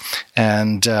Experience.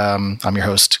 And I'm your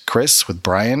host, Chris, with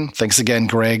Brian. Thanks again,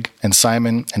 Greg and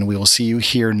Simon. And we will see you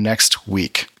here next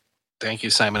week. Thank you,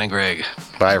 Simon and Greg.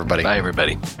 Bye, everybody. Bye,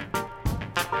 everybody.